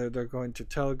 or whether they're going to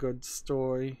tell a good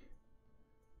story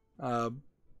or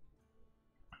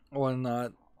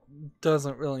not,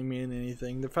 doesn't really mean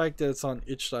anything. The fact that it's on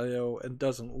itch.io and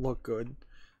doesn't look good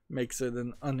makes it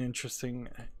an uninteresting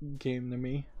game to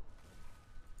me.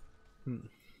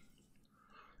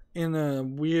 In a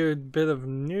weird bit of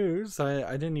news,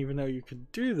 I didn't even know you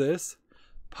could do this.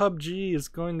 PUBG is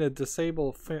going to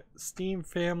disable Steam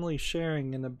family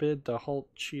sharing in a bid to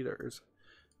halt cheaters.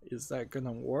 Is that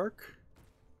gonna work?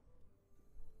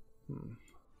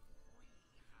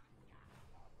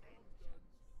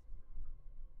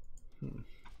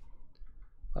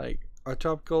 Like, our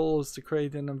top goal is to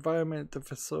create an environment to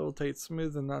facilitate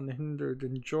smooth and unhindered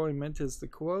enjoyment, is the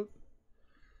quote.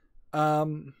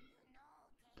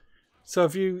 So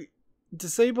if you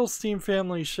disable Steam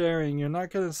family sharing, you're not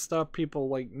going to stop people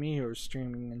like me who are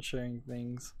streaming and sharing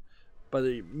things, but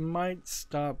it might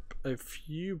stop a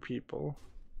few people.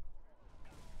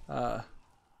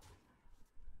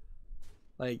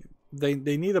 Like, they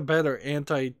need a better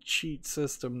anti-cheat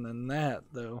system than that,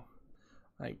 though.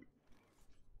 Like,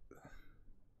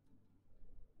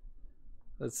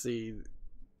 let's see.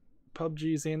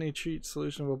 PUBG's anti-cheat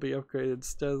solution will be upgraded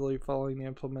steadily following the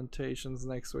implementations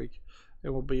next week. It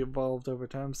will be evolved over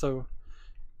time. So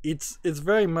it's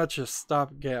very much a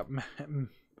stopgap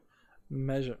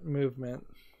movement.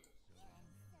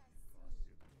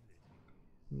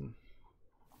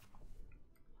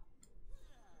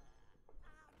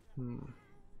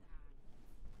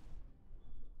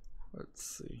 Let's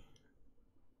see.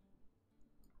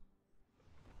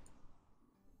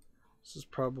 This is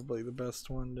probably the best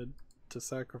one to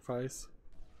sacrifice.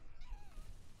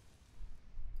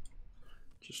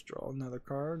 Just draw another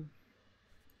card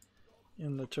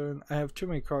in the turn. I have too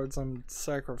many cards I'm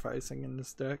sacrificing in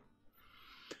this deck.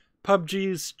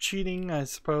 PUBG's cheating, I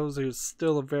suppose, is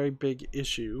still a very big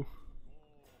issue.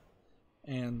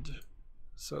 And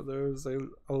so there's a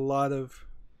lot of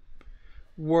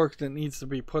work that needs to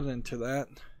be put into that.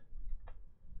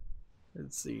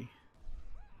 Let's see.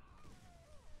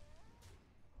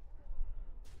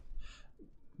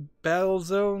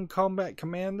 Battlezone Combat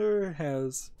Commander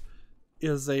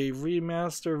is a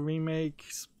remaster remake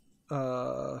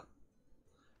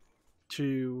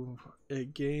to a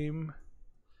game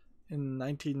in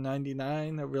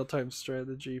 1999, a real-time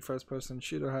strategy first-person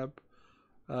shooter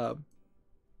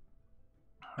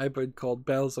hybrid called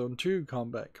Battlezone 2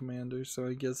 Combat Commander, so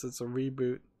I guess it's a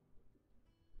reboot.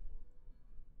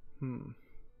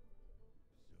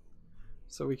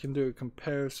 So we can do a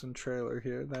comparison trailer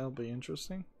here. That'll be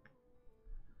interesting.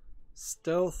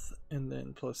 Stealth, and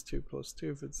then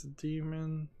 +2/+2 if it's a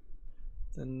demon.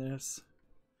 Then this.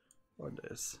 for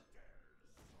this.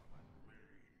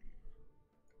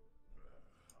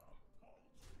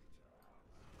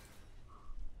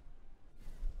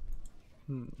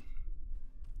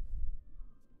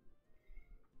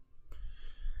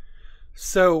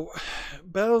 So,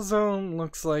 Battlezone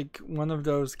looks like one of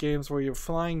those games where you're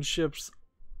flying ships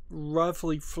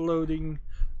roughly floating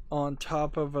on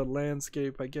top of a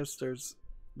landscape. I guess there's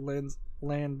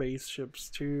land-based ships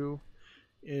too.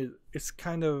 It's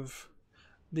kind of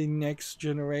the next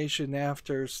generation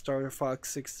after Star Fox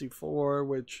 64,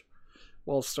 which,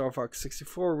 while Star Fox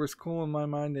 64 was cool in my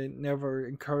mind, it never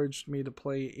encouraged me to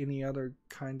play any other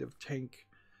kind of tank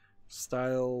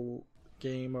style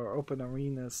game or open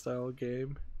arena style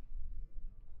game.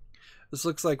 This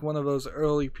looks like one of those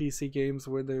early PC games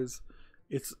where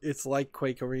it's like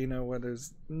Quake Arena, where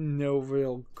there's no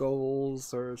real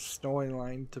goals or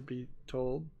storyline to be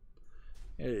told.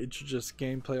 It's just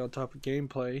gameplay on top of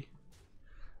gameplay.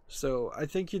 So I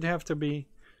think you'd have to be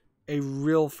a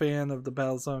real fan of the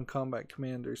Battlezone Combat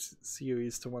Commander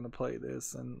series to want to play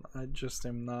this, and I just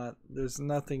am not. There's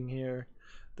nothing here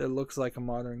that looks like a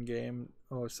modern game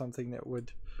or something that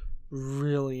would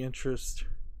really interest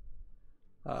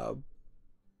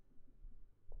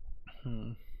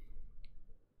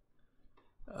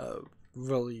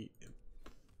really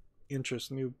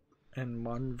interest new and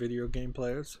modern video game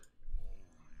players.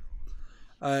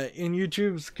 In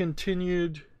YouTube's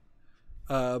continued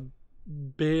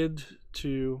bid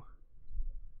to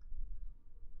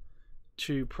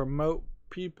promote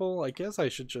people, I guess I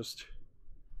should just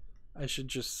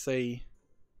say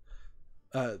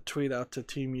tweet out to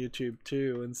Team YouTube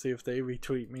too and see if they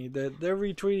retweet me. They're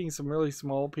retweeting some really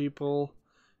small people,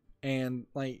 and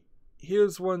like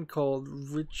here's one called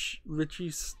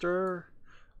Richie Stir,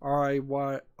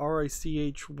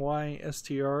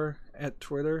 RICHYSTR at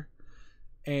Twitter,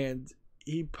 and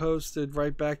he posted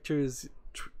right back to his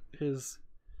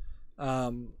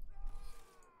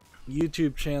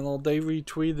YouTube channel. They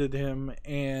retweeted him,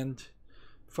 and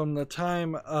from the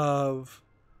time of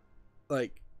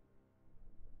like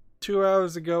 2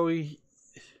 hours ago, he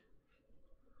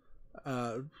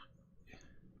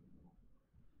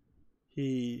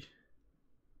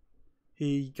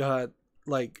got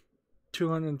like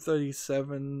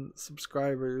 237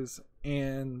 subscribers,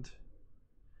 and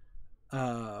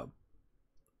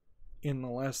in the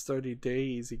last 30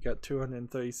 days he got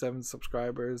 237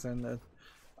 subscribers and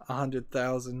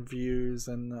 100,000 views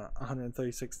and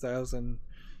 136,000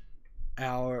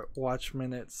 hour watch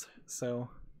minutes. So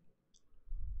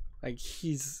like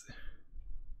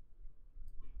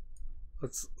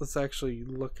let's actually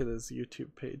look at his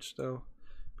YouTube page though,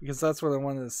 because that's what I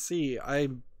wanted to see. I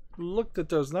looked at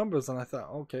those numbers and I thought,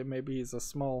 okay, maybe he's a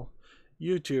small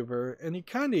YouTuber, and he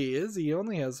kind of is. He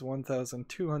only has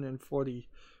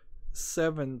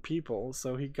 1,247 people,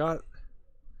 so he got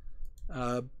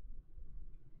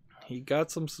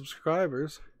some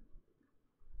subscribers,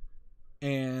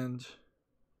 and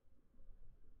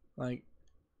like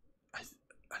I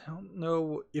don't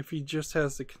know if he just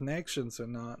has the connections or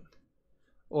not,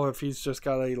 or if he's just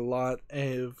got a lot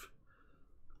of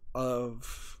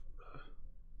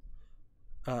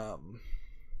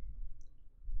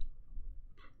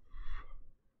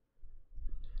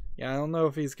yeah, I don't know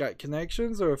if he's got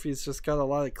connections or if he's just got a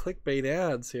lot of clickbait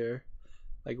ads here.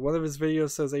 Like one of his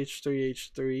videos says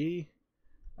H3H3.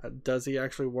 Does he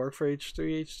actually work for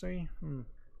H3H3?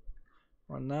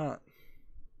 Or not?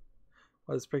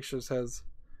 Well, his pictures has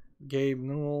Gabe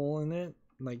Newell in it.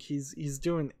 Like he's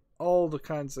doing all the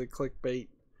kinds of clickbait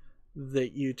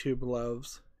that YouTube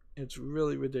loves. It's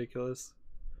really ridiculous.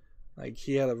 Like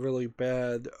he had a really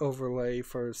bad overlay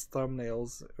for his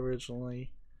thumbnails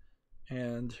originally,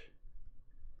 and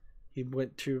he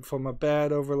went from a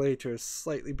bad overlay to a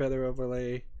slightly better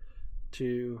overlay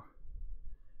to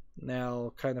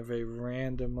now kind of a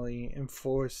randomly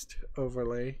enforced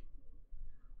overlay.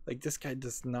 Like this guy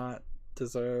does not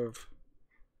deserve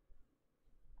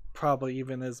probably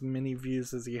even as many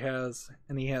views as he has,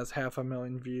 and he has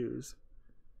 500,000 views.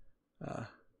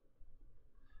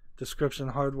 Description: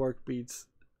 hard work beats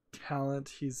talent.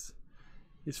 He's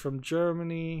from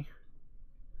Germany,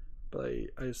 but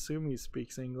I assume he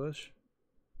speaks English.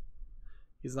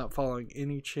 He's not following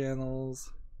any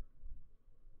channels.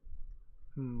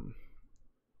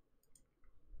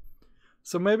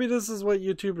 So maybe this is what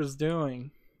YouTube is doing.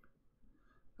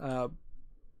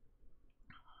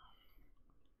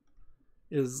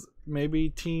 Is maybe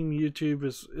Team YouTube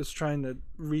is trying to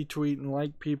retweet and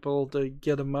like people to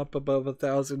get them up above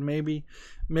 1,000. Maybe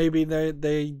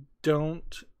they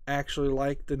don't actually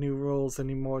like the new rules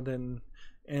any more than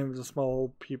any of the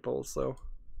small people. So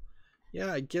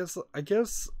yeah, I guess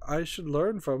I should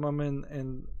learn from them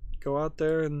and go out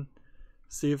there and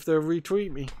see if they'll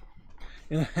retweet me.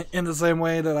 In the same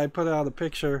way that I put out a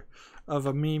picture of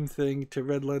a meme thing to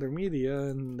Red Letter Media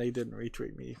and they didn't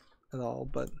retweet me at all,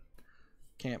 but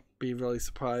can't be really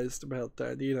surprised about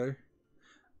that either.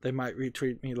 They might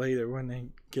retweet me later when they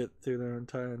get through their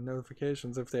entire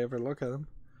notifications if they ever look at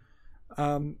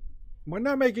them. We're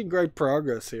not making great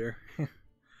progress here.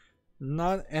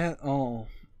 Not at all.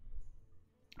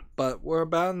 But we're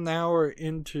about an hour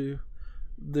into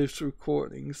this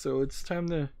recording, so it's time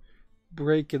to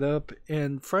break it up.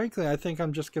 And frankly, I think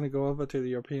I'm just going to go over to the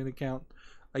European account.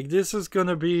 Like, this is going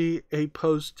to be a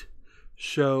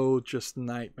post-show just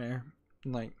nightmare.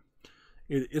 Like,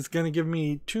 it's going to give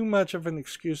me too much of an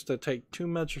excuse to take too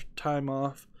much time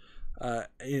off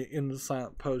in the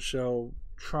silent post-show,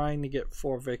 trying to get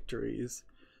 4 victories.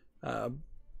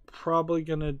 Probably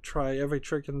going to try every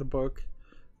trick in the book,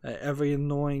 every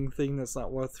annoying thing that's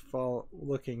not worth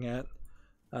looking at,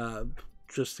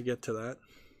 just to get to that.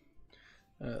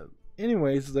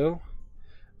 Anyways, though,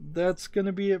 that's going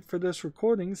to be it for this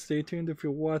recording. Stay tuned if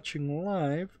you're watching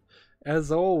live.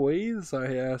 As always,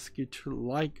 I ask you to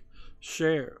like,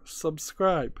 share,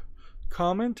 subscribe,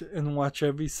 comment, and watch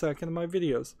every second of my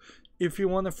videos. If you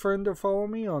want a friend or follow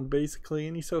me on basically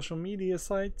any social media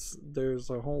sites,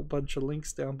 there's a whole bunch of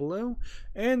links down below.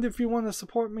 And if you want to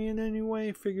support me in any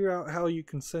way, figure out how you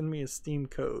can send me a Steam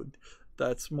code.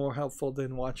 That's more helpful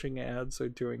than watching ads or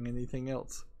doing anything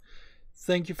else.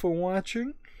 Thank you for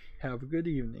watching. Have a good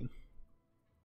evening.